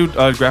 I do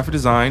graphic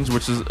designs,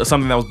 which is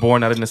something that was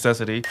born out of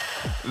necessity,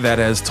 that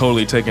has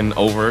totally taken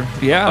over.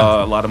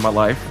 Yeah. A lot of my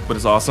life, but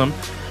it's awesome.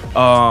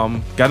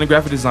 Got into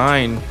graphic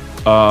design.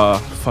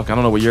 I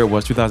don't know what year it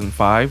was.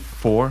 2005,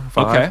 5.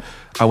 Okay.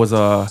 I was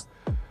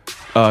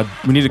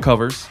we needed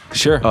covers.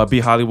 Sure.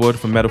 Be Hollywood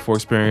from Metaphor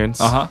Experience.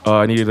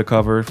 I needed a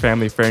cover.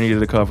 Family Affair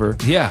needed a cover.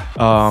 Yeah.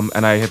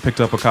 And I had picked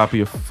up a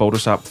copy of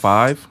Photoshop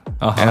 5.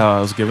 It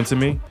was given to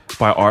me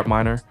by Art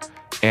Minor,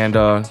 and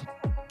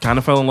kind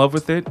of fell in love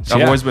with it.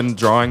 I've always been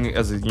drawing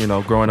as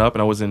growing up,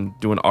 and I was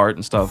doing art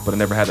and stuff, but I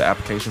never had the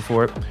application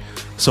for it.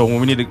 So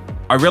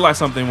I realized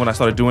something when I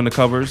started doing the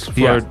covers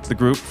for the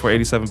group for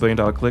 $87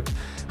 billion Click,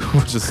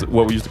 which is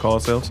what we used to call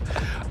ourselves.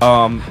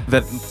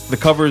 That the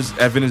covers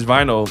at Vintage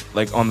Vinyl,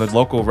 like on the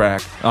local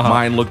rack,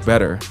 mine looked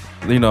better,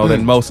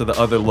 than most of the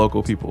other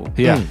local people.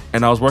 Yeah.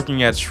 And I was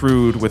working at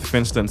Shrewd with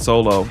Finston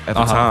Solo at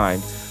the time.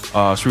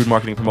 Shrewd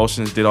Marketing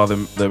Promotions did all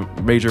the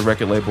major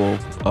record label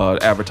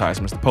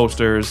advertisements, the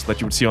posters that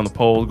you would see on the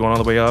pole going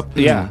all the way up.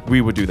 Yeah. We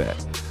would do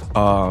that.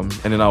 And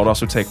then I would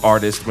also take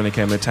artists when they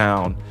came to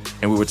town,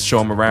 and we would show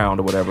them around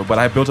or whatever. But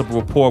I built up a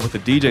rapport with the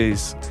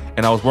DJs,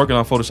 and I was working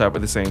on Photoshop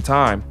at the same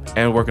time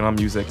and working on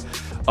music.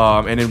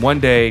 And then one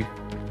day,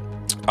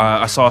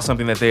 I saw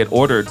something that they had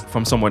ordered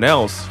from someone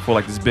else for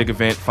like this big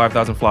event,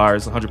 5,000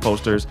 flyers, 100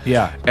 posters.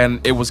 Yeah. And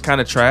it was kind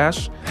of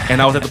trash.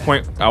 And I was at the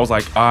point, I was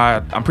like,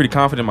 I'm pretty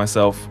confident in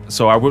myself.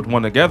 So I whipped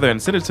one together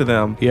and sent it to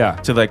them. Yeah.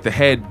 To like the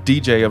head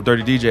DJ of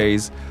Dirty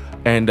DJs.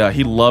 And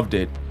he loved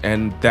it.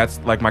 And that's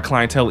like my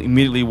clientele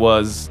immediately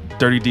was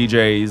Dirty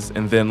DJs,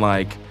 and then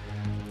like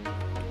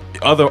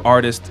other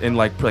artists, and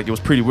like it was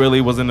Pretty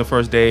Willie was in the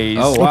first days.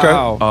 Oh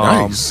wow.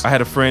 Nice. I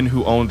had a friend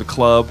who owned the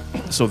club,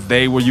 so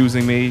they were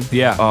using me.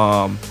 Yeah.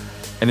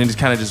 And then it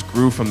kind of just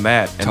grew from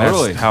that. And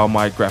that's how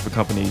my graphic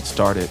company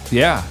started.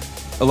 Yeah.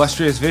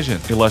 Illustrious Vision.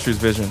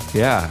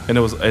 Yeah. And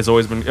it's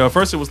always been,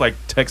 first it was like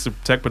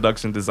tech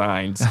production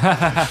designs.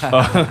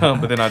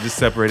 But then I just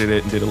separated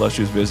it and did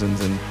Illustrious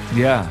Visions. And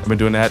I've been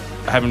doing that.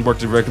 I haven't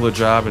worked a regular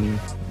job in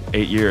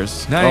 8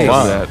 years. Nice. Oh,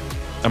 wow.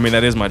 I mean,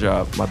 that is my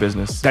job, my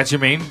business. That's your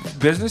main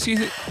business?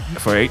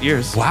 For 8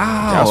 years.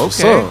 Wow.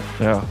 Okay.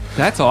 Yeah.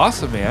 That's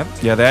awesome, man.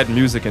 Yeah, that and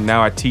music, and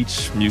now I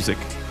teach music.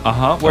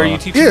 Where are you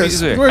teaching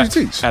music? Where do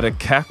you teach? At a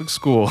Catholic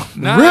school.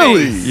 Nice.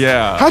 Really?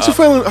 Yeah. How'd you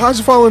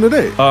fall in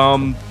today?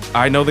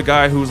 I know the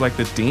guy who's like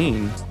the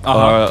dean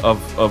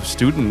of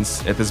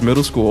students at this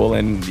middle school,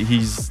 and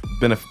he's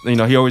been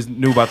he always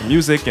knew about the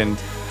music, and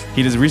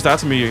he just reached out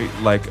to me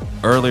like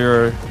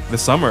earlier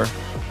this summer,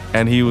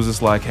 and he was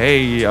just like,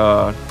 hey,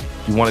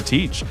 you want to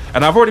teach?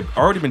 And I've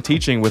already been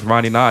teaching with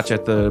Ronnie Notch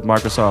at the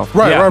Microsoft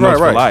Notes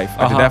for Life.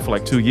 I did that for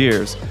like 2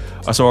 years.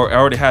 So I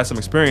already had some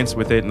experience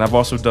with it, and I've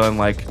also done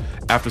like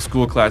after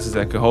school classes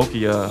at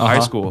Cahokia High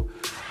School.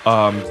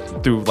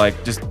 Through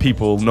like just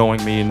people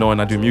knowing me and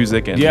knowing I do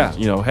music, and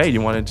hey, you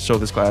wanted to show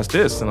this class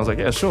this, and I was like,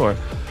 yeah, sure.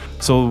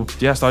 So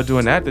I started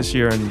doing that this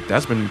year, and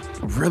that's been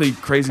really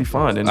crazy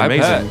fun and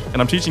amazing.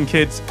 And I'm teaching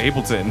kids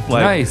Ableton,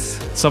 like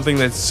something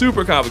that's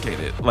super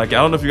complicated. Like,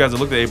 I don't know if you guys have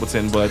looked at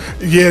Ableton, but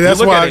that's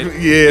why.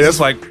 That's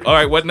like, all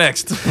right, what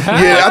next?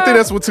 I think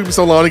that's what took me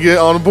so long to get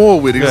on the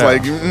board with it. It's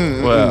like,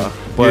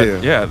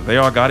 they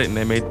all got it, and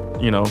they made.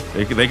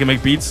 They can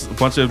make beats. A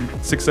bunch of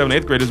 6th, 7th,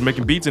 8th graders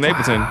making beats in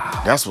Ableton.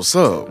 Wow. That's what's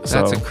up.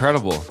 That's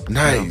incredible.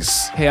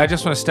 Nice. Hey, I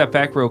just want to step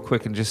back real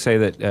quick and just say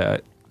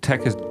that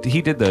Tech is.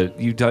 You did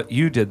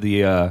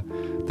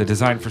the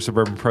design for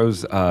Suburban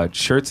Pros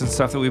shirts and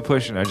stuff that we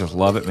push, and I just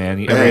love it,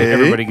 man.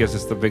 Everybody gives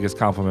us the biggest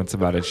compliments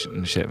about it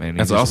and shit, man.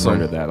 That's awesome.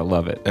 That I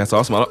love it. That's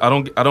awesome. I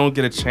don't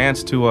get a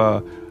chance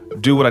to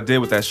do what I did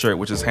with that shirt,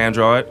 which is hand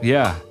draw it.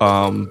 Yeah.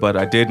 But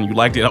I did, and you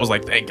liked it. I was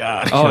like, thank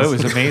God. Oh, it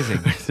was amazing.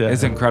 Yeah.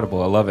 It's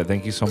incredible. I love it.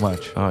 Thank you so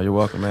much. Oh, you're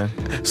welcome, man.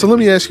 So let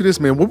me ask you this,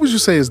 man. What would you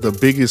say is the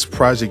biggest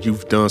project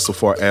you've done so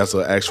far as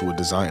an actual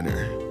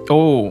designer?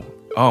 Oh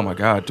my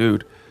God,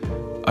 dude.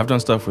 I've done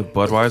stuff with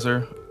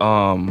Budweiser.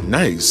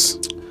 Nice.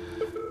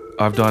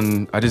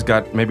 I just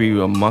got maybe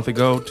 2 months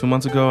ago,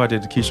 I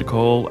did the Keisha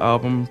Cole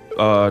album.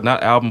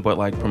 Not album, but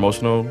like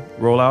promotional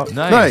rollout.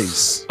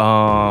 Nice.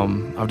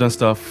 I've done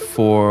stuff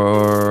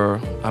for,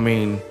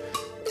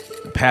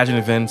 pageant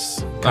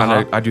events.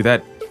 I do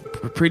that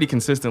pretty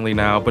consistently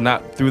now, but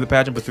not through the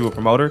pageant, but through a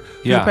promoter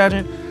through the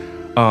pageant.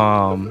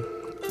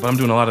 But I'm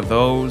doing a lot of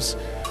those.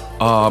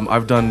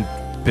 I've done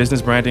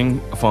business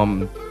branding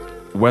from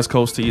West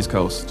Coast to East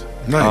Coast.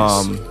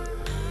 Nice.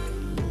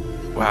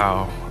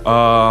 Wow.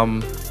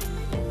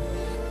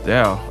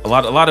 Yeah, a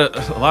lot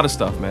of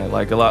stuff, man.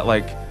 Like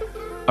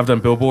I've done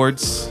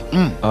billboards.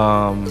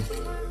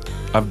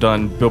 I've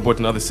done billboards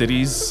in other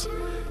cities.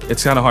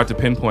 It's kind of hard to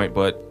pinpoint,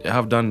 but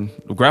I've done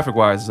graphic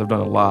wise. I've done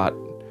a lot.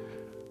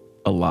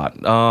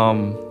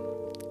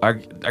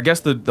 I guess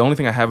the only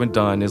thing I haven't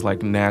done is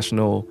like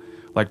national,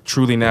 like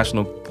truly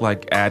national,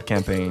 like ad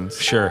campaigns.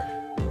 Sure,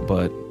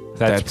 but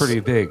that's pretty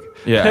big.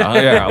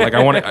 Yeah. Like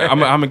I'm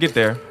gonna get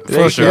there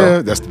for sure.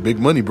 Yeah, that's the big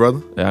money,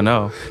 brother. Yeah, I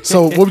know.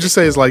 So, what would you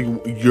say is like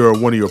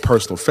one of your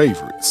personal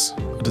favorites,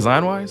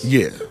 design wise?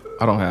 Yeah,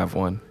 I don't have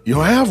one. You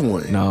don't have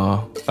one?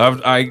 No,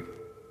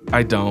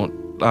 I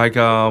don't. Like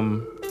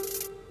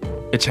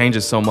it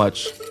changes so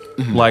much.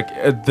 Mm-hmm.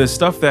 Like the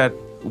stuff that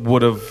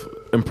would have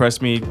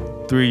impressed me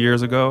 3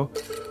 years ago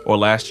or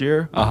last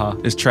year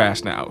is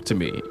trash now to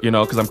me. You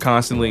know, because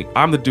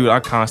I'm the dude. I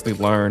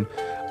constantly learn.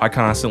 I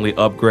constantly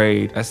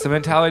upgrade. That's the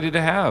mentality to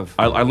have.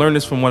 I learned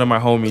this from one of my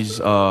homies,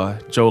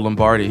 Joe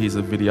Lombardi. He's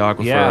a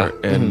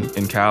videographer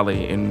in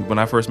Cali. And when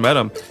I first met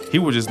him, he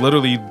would just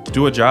literally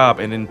do a job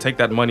and then take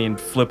that money and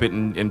flip it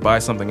and buy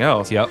something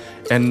else. Yep.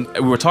 And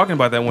we were talking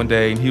about that one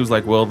day, and he was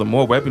like, well, the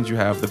more weapons you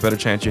have, the better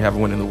chance you have of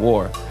winning the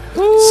war.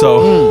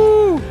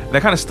 So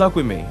that kind of stuck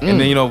with me.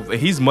 And then, you know,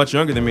 he's much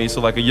younger than me.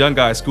 So like a young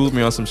guy schooled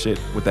me on some shit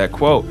with that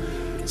quote.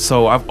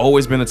 So I've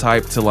always been the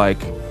type to like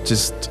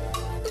just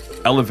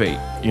elevate,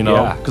 you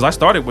know, because I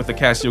started with the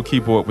Casio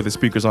keyboard with the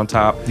speakers on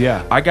top.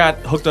 Yeah, I got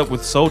hooked up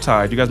with Soul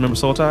Tide. You guys remember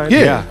Soul Tide?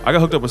 Yeah. I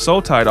got hooked up with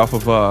Soul Tide off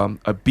of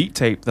a beat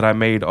tape that I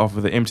made off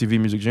of the MTV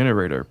Music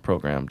Generator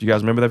program. Do you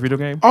guys remember that video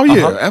game? Oh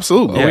yeah,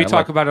 absolutely. Yeah, we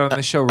talk about it on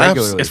the show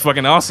regularly. It's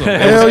fucking awesome.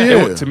 Hell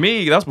yeah. To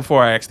me, that was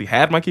before I actually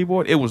had my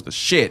keyboard. It was the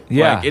shit.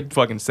 Yeah. Like, it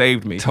fucking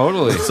saved me.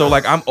 Totally. So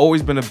like I've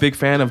always been a big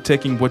fan of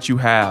taking what you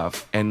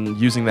have and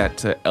using that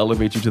to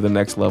elevate you to the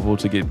next level,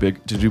 to get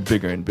big, to do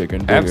bigger and bigger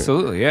and bigger.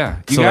 Absolutely, yeah.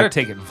 You So, gotta like,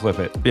 take it and flip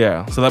it.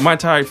 Yeah. So that my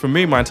entire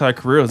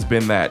career has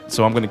been that.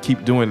 So I'm gonna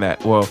keep doing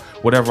that. Well,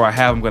 whatever I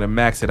have, I'm gonna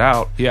max it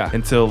out. Yeah.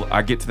 Until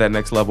I get to that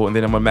next level, and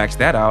then I'm gonna max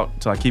that out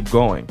until I keep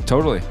going.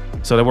 Totally.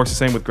 So that works the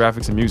same with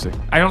graphics and music.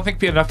 I don't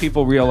think enough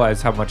people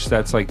realize how much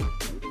that's like.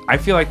 I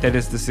feel like that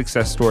is the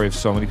success story of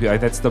so many people. Like,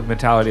 that's the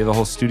mentality of the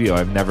whole studio.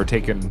 I've never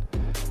taken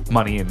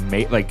money and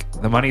made, like,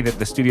 the money that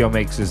the studio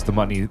makes is the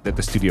money that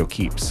the studio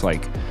keeps.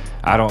 Like,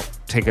 I don't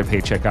take a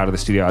paycheck out of the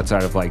studio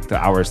outside of like the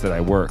hours that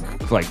I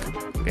work, like,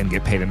 and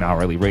get paid an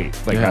hourly rate.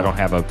 Like, I don't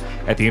have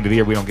at the end of the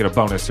year, we don't get a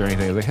bonus or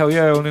anything. It's like, hell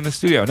yeah, I own in the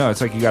studio. No,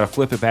 it's like you got to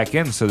flip it back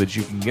in so that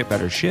you can get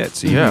better shit.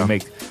 So you can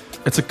make.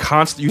 It's a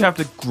constant. You have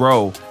to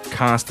grow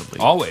constantly.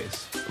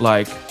 Always.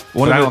 Like,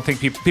 but I don't think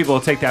people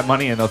will take that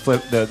money and they'll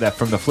flip that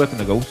from the flip and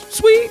they'll go,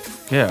 sweet.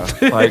 Yeah,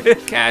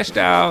 like cashed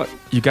out.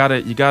 You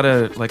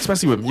gotta like,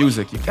 especially with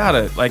music, you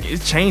gotta, like,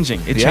 it's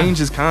changing. It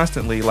changes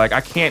constantly. Like, I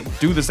can't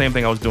do the same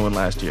thing I was doing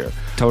last year.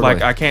 Totally.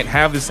 Like, I can't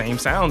have the same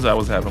sounds I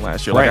was having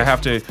last year. Like, I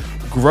have to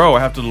grow. I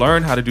have to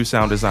learn how to do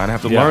sound design. I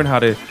have to learn how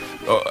to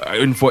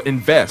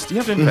invest. You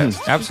have to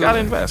invest. Absolutely. You gotta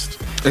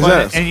invest. Exactly.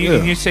 Well, and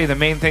you say the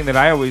main thing that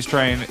I always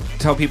try and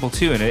tell people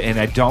too, and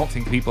I don't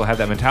think people have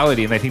that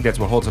mentality, and I think that's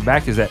what holds them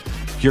back, is that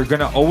you're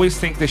going to always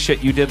think the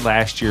shit you did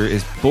last year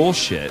is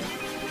bullshit.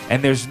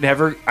 And there's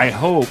never, I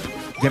hope,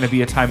 going to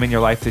be a time in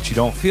your life that you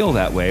don't feel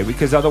that way,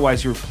 because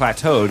otherwise you're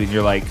plateaued and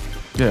you're like,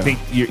 think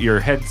your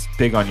head's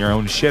big on your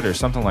own shit or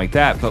something like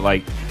that. But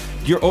like,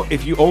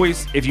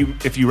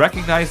 if you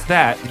recognize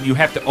that, then you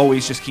have to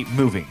always just keep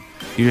moving.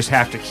 You just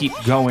have to keep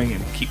going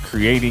and keep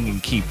creating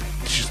and keep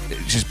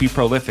just be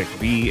prolific,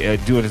 be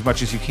doing as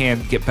much as you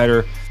can, get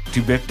better,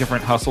 do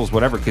different hustles,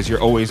 whatever, because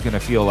you're always going to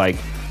feel like,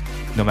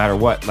 no matter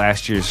what,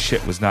 last year's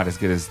shit was not as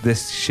good as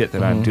this shit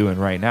that I'm doing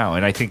right now.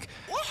 And I think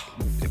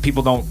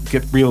people don't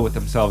get real with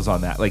themselves on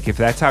that. Like, if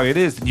that's how it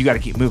is, then you got to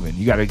keep moving.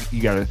 You got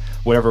to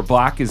whatever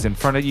block is in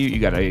front of you, you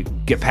got to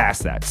get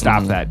past that.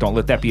 Stop that. Don't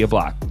let that be a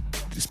block.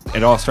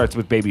 It all starts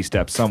with baby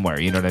steps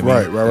somewhere. You know what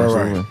I mean?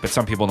 Right. But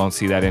some people don't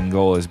see that end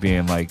goal as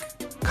being like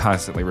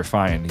constantly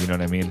refined. You know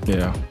what I mean?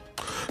 Yeah.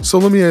 So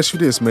let me ask you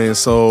this, man.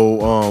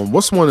 So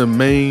what's one of the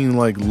main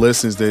like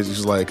lessons that you're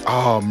just like,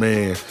 oh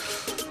man,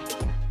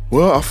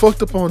 Well, I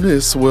fucked up on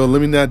this. Well,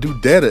 let me not do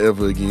data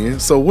ever again.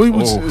 So what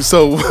was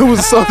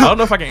I don't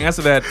know if I can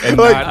answer that and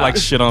not like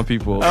shit on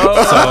people. So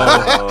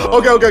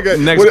okay.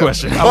 Next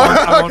question.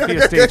 I won't be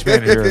a stage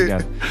manager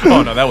again.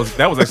 Oh no, that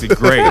was actually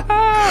great.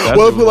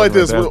 Well, put it like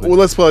this. Well,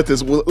 let's put it like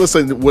this. Well, let's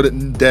say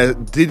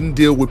that didn't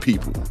deal with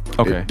people.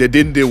 Okay. That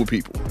didn't deal with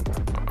people.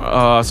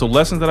 So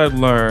lessons that I've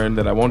learned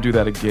that I won't do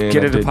that again.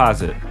 Get a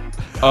deposit.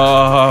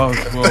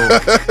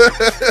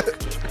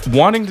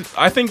 Wanting to,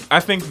 I think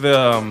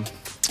the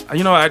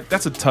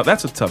that's a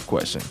tough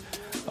question.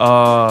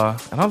 I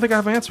don't think I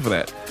have an answer for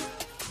that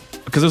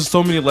because there's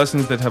so many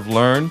lessons that have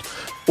learned.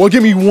 Well,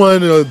 give me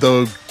one of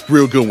the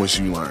real good ones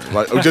you learned.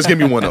 Like, just give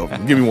me one of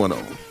them. Give me one of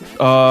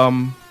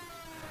them.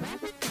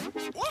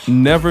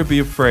 Never be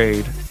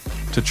afraid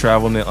to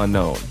travel in the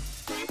unknown.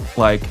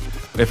 Like,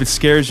 if it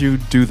scares you,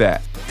 do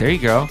that. There you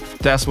go.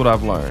 That's what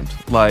I've learned.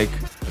 Like,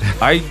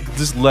 I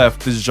just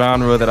left this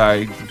genre that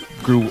I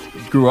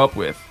grew up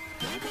with,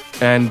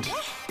 and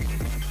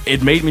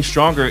it made me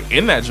stronger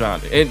in that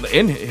genre,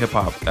 in hip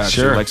hop. Actually,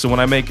 sure. Like, so when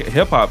I make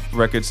hip hop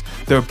records,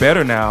 they're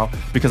better now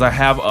because I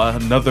have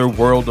another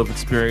world of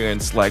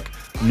experience, like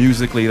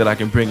musically, that I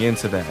can bring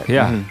into that.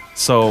 Yeah. Mm-hmm.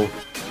 So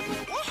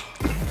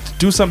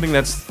do something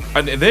that's,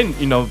 and then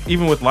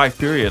even with life,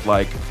 period.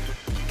 Like,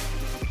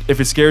 if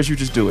it scares you,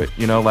 just do it.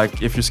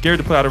 Like if you're scared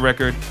to put out a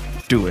record,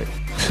 do it.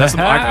 That's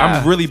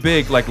I'm really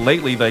big. Like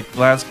lately, like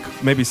last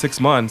maybe 6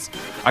 months,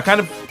 I kind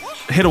of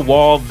hit a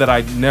wall that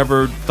I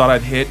never thought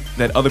I'd hit.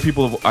 That other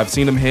people I've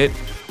seen them hit,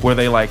 where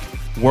they like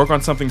work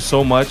on something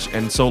so much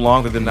and so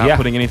long that they're not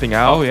putting anything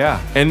out. Oh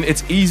yeah. And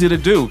it's easy to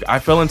do. I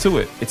fell into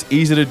it. It's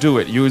easy to do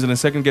it. You're in a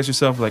second guess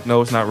yourself. Like,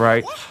 no, it's not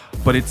right.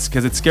 But it's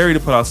because it's scary to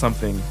put out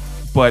something.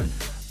 But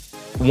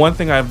one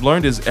thing I've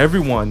learned is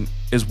everyone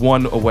is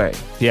one away.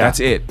 Yeah. That's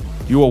it.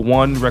 You are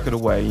one record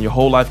away, and your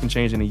whole life can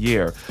change in a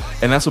year.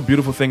 And that's a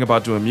beautiful thing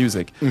about doing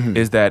music,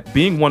 is that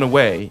being one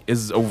away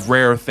is a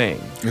rare thing.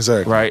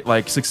 Exactly. Right?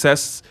 Like,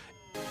 success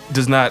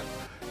does not.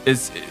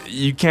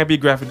 You can't be a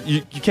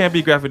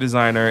graphic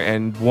designer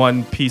and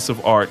one piece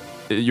of art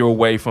you're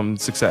away from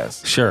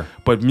success. Sure.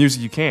 But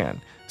music you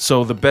can.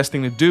 So the best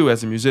thing to do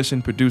as a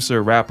musician,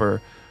 producer,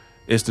 rapper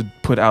is to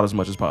put out as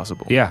much as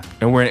possible. Yeah.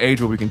 And we're in an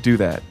age where we can do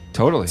that.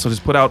 Totally. So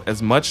just put out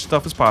as much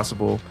stuff as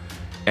possible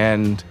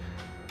and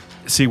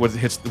see what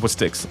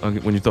sticks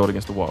when you throw it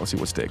against the wall. See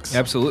what sticks.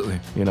 Absolutely.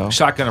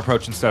 Shotgun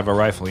approach instead of a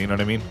rifle. You know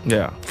what I mean?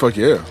 Yeah. Fuck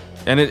yeah.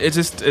 And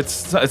it's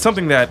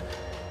something that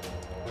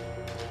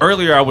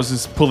earlier I was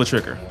just pull the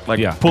trigger.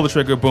 Like, pull the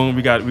trigger, boom,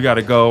 we got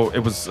to go. It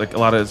was like a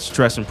lot of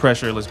stress and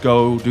pressure. Let's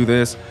go do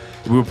this.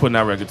 We were putting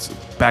out records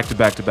back to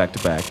back to back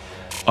to back.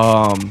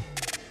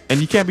 And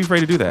you can't be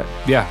afraid to do that.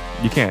 Yeah.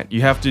 You can't.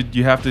 You have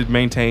to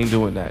maintain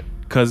doing that.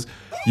 Because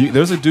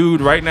there's a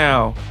dude right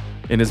now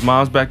in his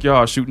mom's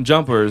backyard shooting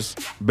jumpers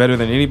better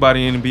than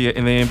anybody in the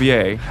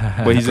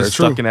NBA, but he's just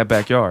stuck in that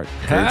backyard.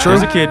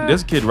 There's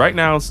a kid right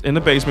now in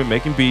the basement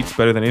making beats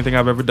better than anything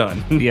I've ever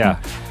done. Yeah.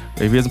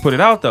 If he doesn't put it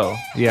out though.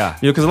 Yeah.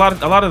 Because a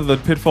lot of the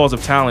pitfalls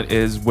of talent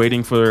is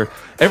waiting for.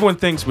 Everyone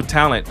thinks with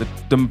talent,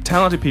 the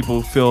talented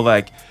people feel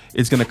like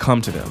it's gonna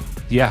come to them.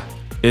 Yeah.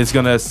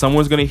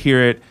 Someone's gonna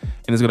hear it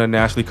and it's gonna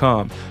naturally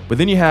come. But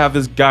then you have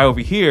this guy over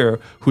here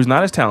who's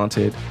not as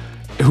talented,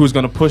 who's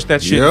gonna push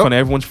that shit in front of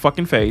everyone's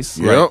fucking face,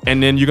 right?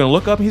 And then you're gonna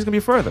look up and he's gonna be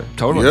further.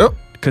 Totally. Yep.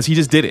 Because he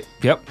just did it.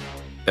 Yep.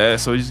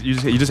 So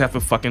you just have to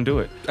fucking do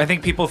it. I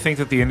think people think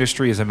that the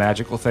industry is a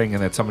magical thing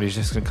and that somebody's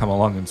just gonna come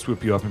along and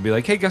swoop you up and be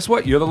like, "Hey, guess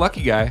what? You're the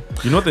lucky guy."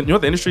 You know what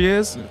the industry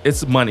is?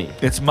 It's money.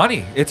 It's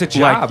money. It's a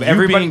job. Like,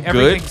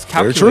 everything's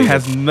calculated. It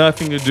has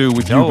nothing to do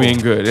with you being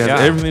good. It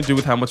has everything to do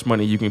with how much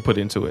money you can put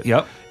into it.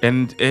 Yep.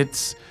 And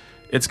it's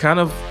kind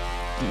of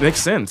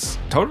makes sense.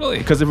 Totally.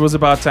 Because if it was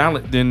about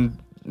talent, then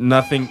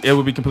it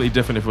would be completely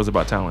different if it was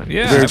about talent.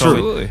 Yeah,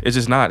 absolutely. It's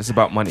just not. It's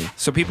about money.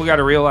 So people got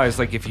to realize,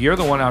 like, if you're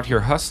the one out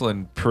here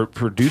hustling,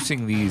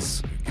 producing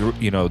these,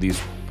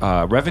 these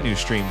revenue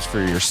streams for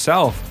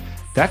yourself,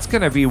 that's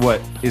going to be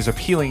what is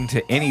appealing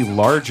to any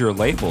larger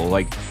label,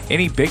 like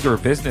any bigger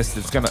business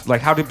that's going to, like,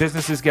 how do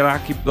businesses get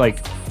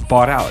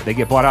bought out? They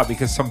get bought out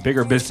because some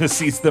bigger business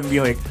sees them be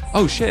like,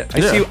 oh shit,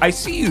 I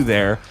see you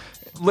there.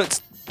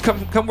 Let's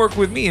come work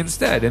with me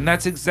instead. And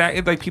that's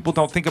exactly, like, people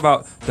don't think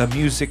about the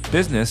music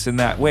business in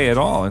that way at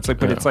all. It's like,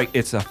 but it's like,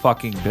 it's a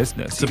fucking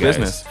business. It's a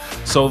business.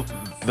 So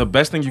the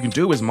best thing you can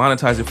do is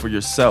monetize it for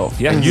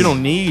yourself. Yeah. You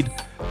don't need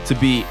to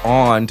be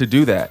on to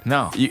do that.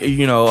 No.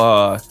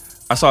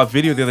 I saw a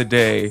video the other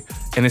day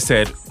and it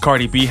said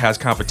Cardi B has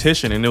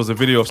competition, and there was a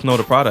video of Snow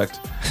the Product.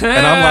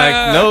 And I'm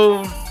like,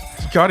 no,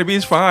 Cardi B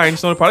is fine.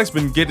 Snow the Product's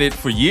been getting it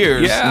for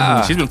years.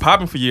 Yeah. She's been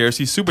popping for years.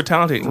 She's super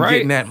talented and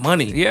getting that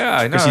money. Yeah,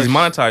 I know. Because she's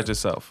monetized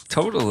herself.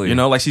 Totally.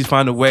 Like, she's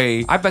found a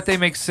way. I bet they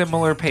make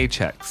similar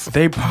paychecks.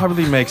 They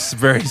probably make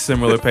very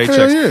similar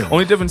paychecks. Yeah.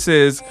 Only difference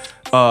is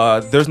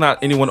there's not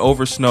anyone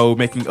over Snow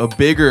making a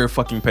bigger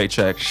fucking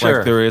paycheck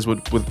like there is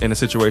with in a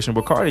situation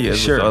where Cardi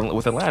is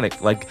with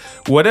Atlantic. Like,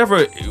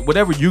 whatever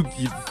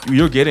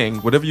you're getting,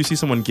 whatever you see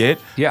someone get,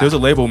 there's a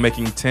label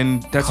making 10,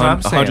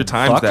 100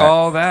 times Fuck that.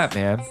 All that,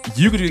 man.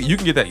 You could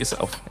can get that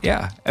yourself.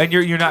 Yeah, and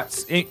you're not.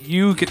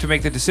 You get to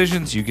make the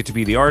decisions. You get to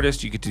be the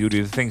artist. You get to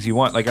do the things you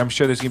want. Like I'm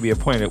sure there's gonna be a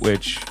point at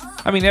which,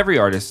 I mean, every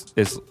artist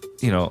is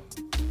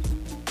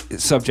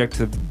subject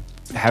to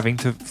having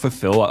to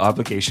fulfill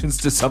obligations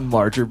to some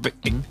larger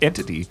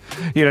entity.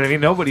 You know what I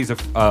mean? Nobody's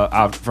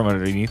out from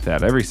underneath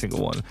that. Every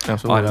single one.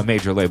 Absolutely. On a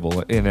major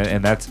label,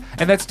 and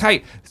that's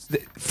tight.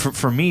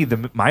 For me,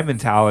 my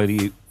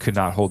mentality could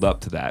not hold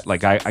up to that.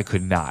 Like I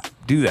could not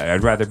do that.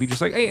 I'd rather be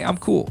just like, hey, I'm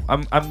cool.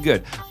 I'm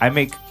good. I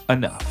make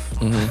enough.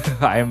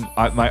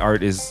 Mm-hmm. My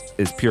art is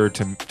pure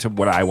to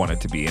what I want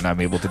it to be, and I'm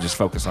able to just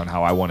focus on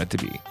how I want it to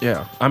be.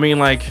 Yeah, I mean,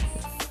 like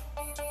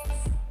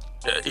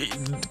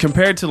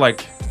compared to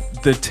like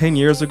the 10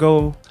 years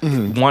ago,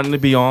 wanting to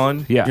be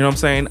on, you know what I'm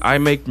saying? I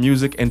make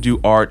music and do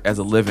art as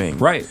a living.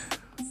 Right.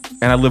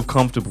 And I live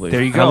comfortably.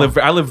 There you go. And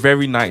I live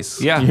very nice.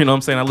 Yeah. You know what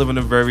I'm saying? I live in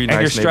a very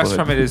nice neighborhood. And your stress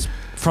from it is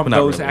from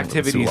those really,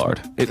 activities.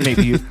 It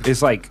maybe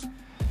is like,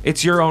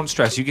 it's your own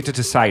stress. You get to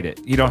decide it.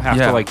 You don't have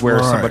to like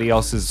wear somebody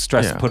else's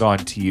stress put on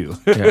to you.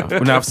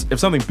 But now if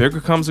something bigger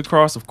comes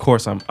across, of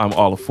course I'm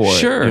all for it.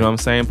 Sure. You know what I'm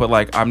saying? But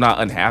like I'm not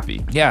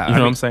unhappy. Yeah. You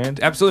know what I'm saying?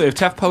 Absolutely. If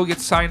Tef Poe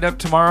gets signed up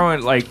tomorrow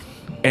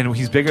and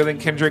he's bigger than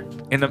Kendrick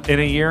in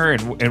a year,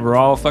 and we're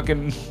all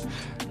fucking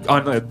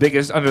under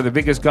the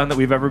biggest gun that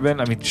we've ever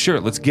been. I mean, sure,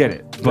 let's get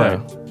it. But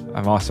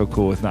I'm also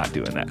cool with not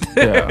doing that.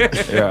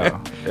 yeah.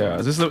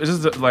 It's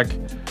just like,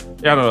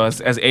 I don't know.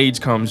 As age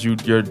comes,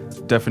 your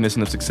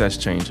definition of success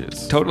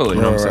changes. Totally.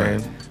 You know what I'm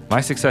saying? My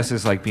success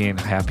is like being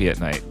happy at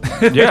night.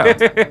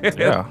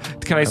 Yeah.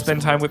 Can I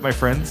spend time with my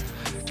friends?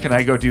 Can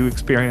I go do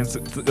experience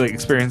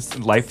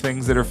life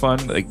things that are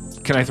fun? Like,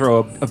 can I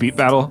throw a beat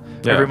battle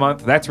every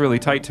month? That's really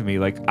tight to me.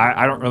 Like,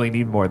 I don't really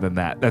need more than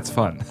that. That's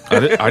fun.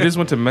 I just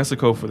went to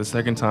Mexico for the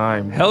second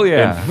time. Hell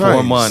yeah. In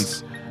 4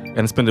 months,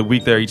 and spent a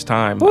week there each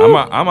time. Woo.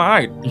 I'm all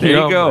right.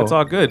 There you go. It's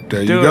all good.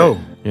 There you go.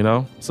 You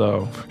know,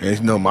 so.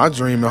 And my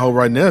dream and hope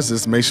right now is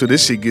just to make sure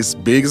this shit gets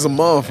big as a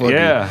motherfucker.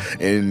 Yeah.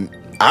 And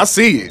I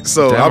see it.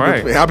 So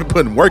I've been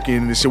putting work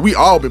in this shit. We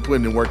all been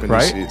putting in work in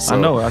this shit. So I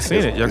know. I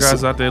seen it. Y'all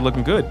guys out there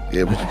looking good.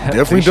 Yeah, we're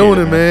definitely doing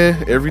it,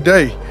 man. Every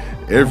day.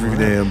 Every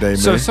damn day, man.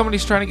 So if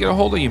somebody's trying to get a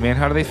hold of you, man,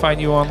 how do they find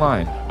you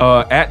online?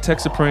 At Tech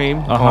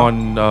Supreme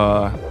on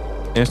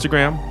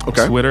Instagram,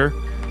 Twitter,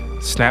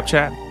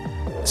 Snapchat,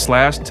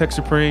 /Tech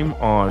Supreme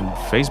on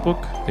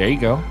Facebook. There you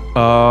go.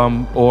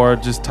 Or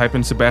just type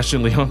in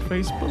Sebastian Lee on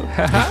Facebook.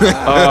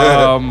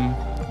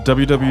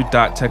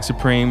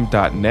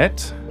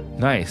 www.techsupreme.net.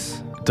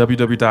 Nice.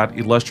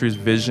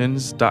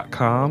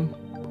 www.illustriousvisions.com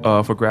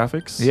for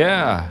graphics.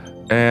 Yeah.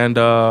 And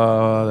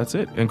that's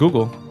it. And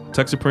Google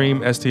Tech Supreme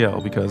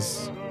STL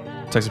because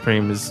Tech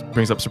Supreme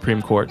brings up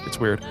Supreme Court. It's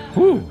weird.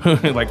 Woo.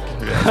 But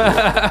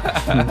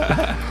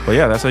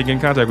yeah, that's how you get in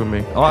contact with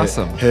me.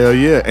 Awesome. Hell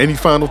yeah. Any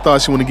final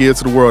thoughts you want to give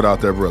to the world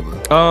out there,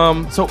 brother?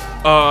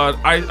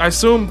 I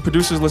assume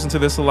producers listen to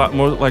this a lot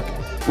more. Like,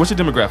 what's your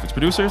demographics?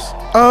 Producers?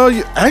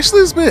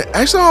 Actually, it's been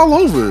all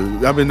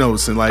over. I've been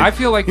noticing. Like, I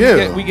feel like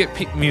we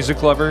get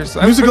music lovers.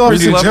 Music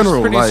lovers in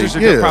general. Producers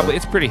like, are probably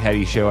it's a pretty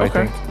heady show. I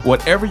think.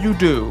 Whatever you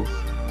do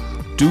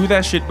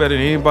that shit better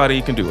than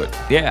anybody can do it.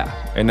 Yeah.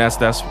 And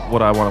that's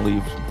what I want to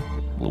leave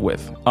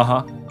with.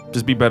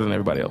 Just be better than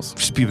everybody else.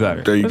 Just be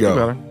better. There you go. Be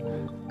better.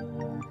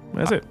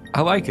 That's it.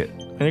 I like it.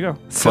 There you go.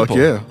 Simple.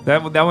 Fuck yeah.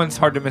 That one's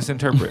hard to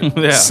misinterpret.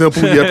 Yeah.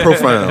 Simple yet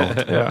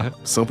profound. Yeah.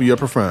 Simple yet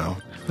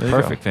profound.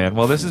 Perfect, man.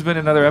 Well, this has been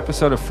another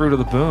episode of Fruit of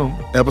the Boom.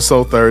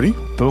 Episode 30.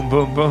 Boom,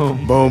 boom,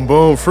 boom. Boom,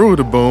 boom. Fruit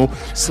of the Boom.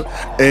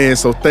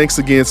 So thanks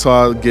again to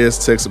our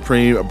guest, Tech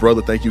Supreme.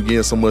 Brother, thank you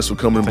again so much for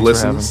coming and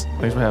blessing us.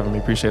 Thanks for having me.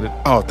 Appreciate it.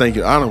 Oh, thank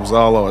you. Honor was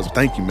all ours.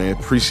 Thank you, man.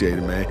 Appreciate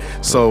it, man.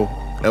 So,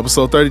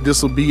 episode 30,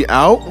 this will be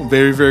out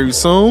very, very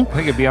soon. I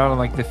think it'll be out on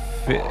like the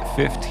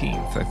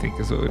 15th, I think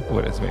is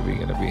what it's maybe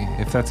going to be.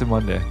 If that's a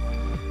Monday.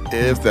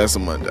 If that's a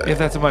Monday.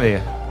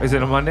 Is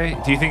it a Monday?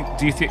 Do you think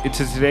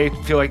does today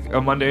feel like a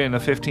Monday and the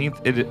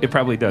 15th? It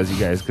probably does, you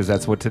guys, because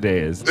that's what today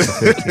is.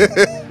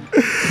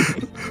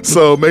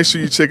 So make sure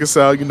you check us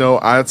out,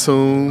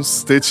 iTunes,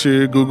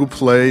 Stitcher, Google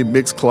Play,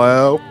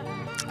 Mixcloud,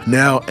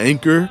 now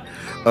Anchor.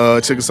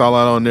 Check us all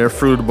out on there,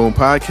 Fruit of the Boom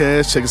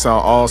Podcast. Check us out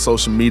on all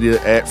social media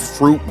at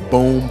Fruit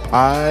Boom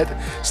Pod.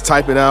 Just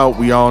type it out.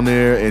 We on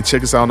there. And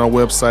check us out on our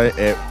website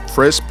at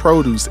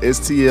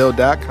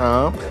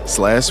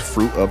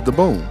freshproducestl.com/Fruit of the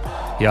Boom.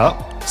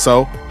 Yup.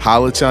 So,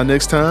 holla at y'all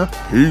next time.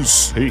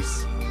 Peace. Peace.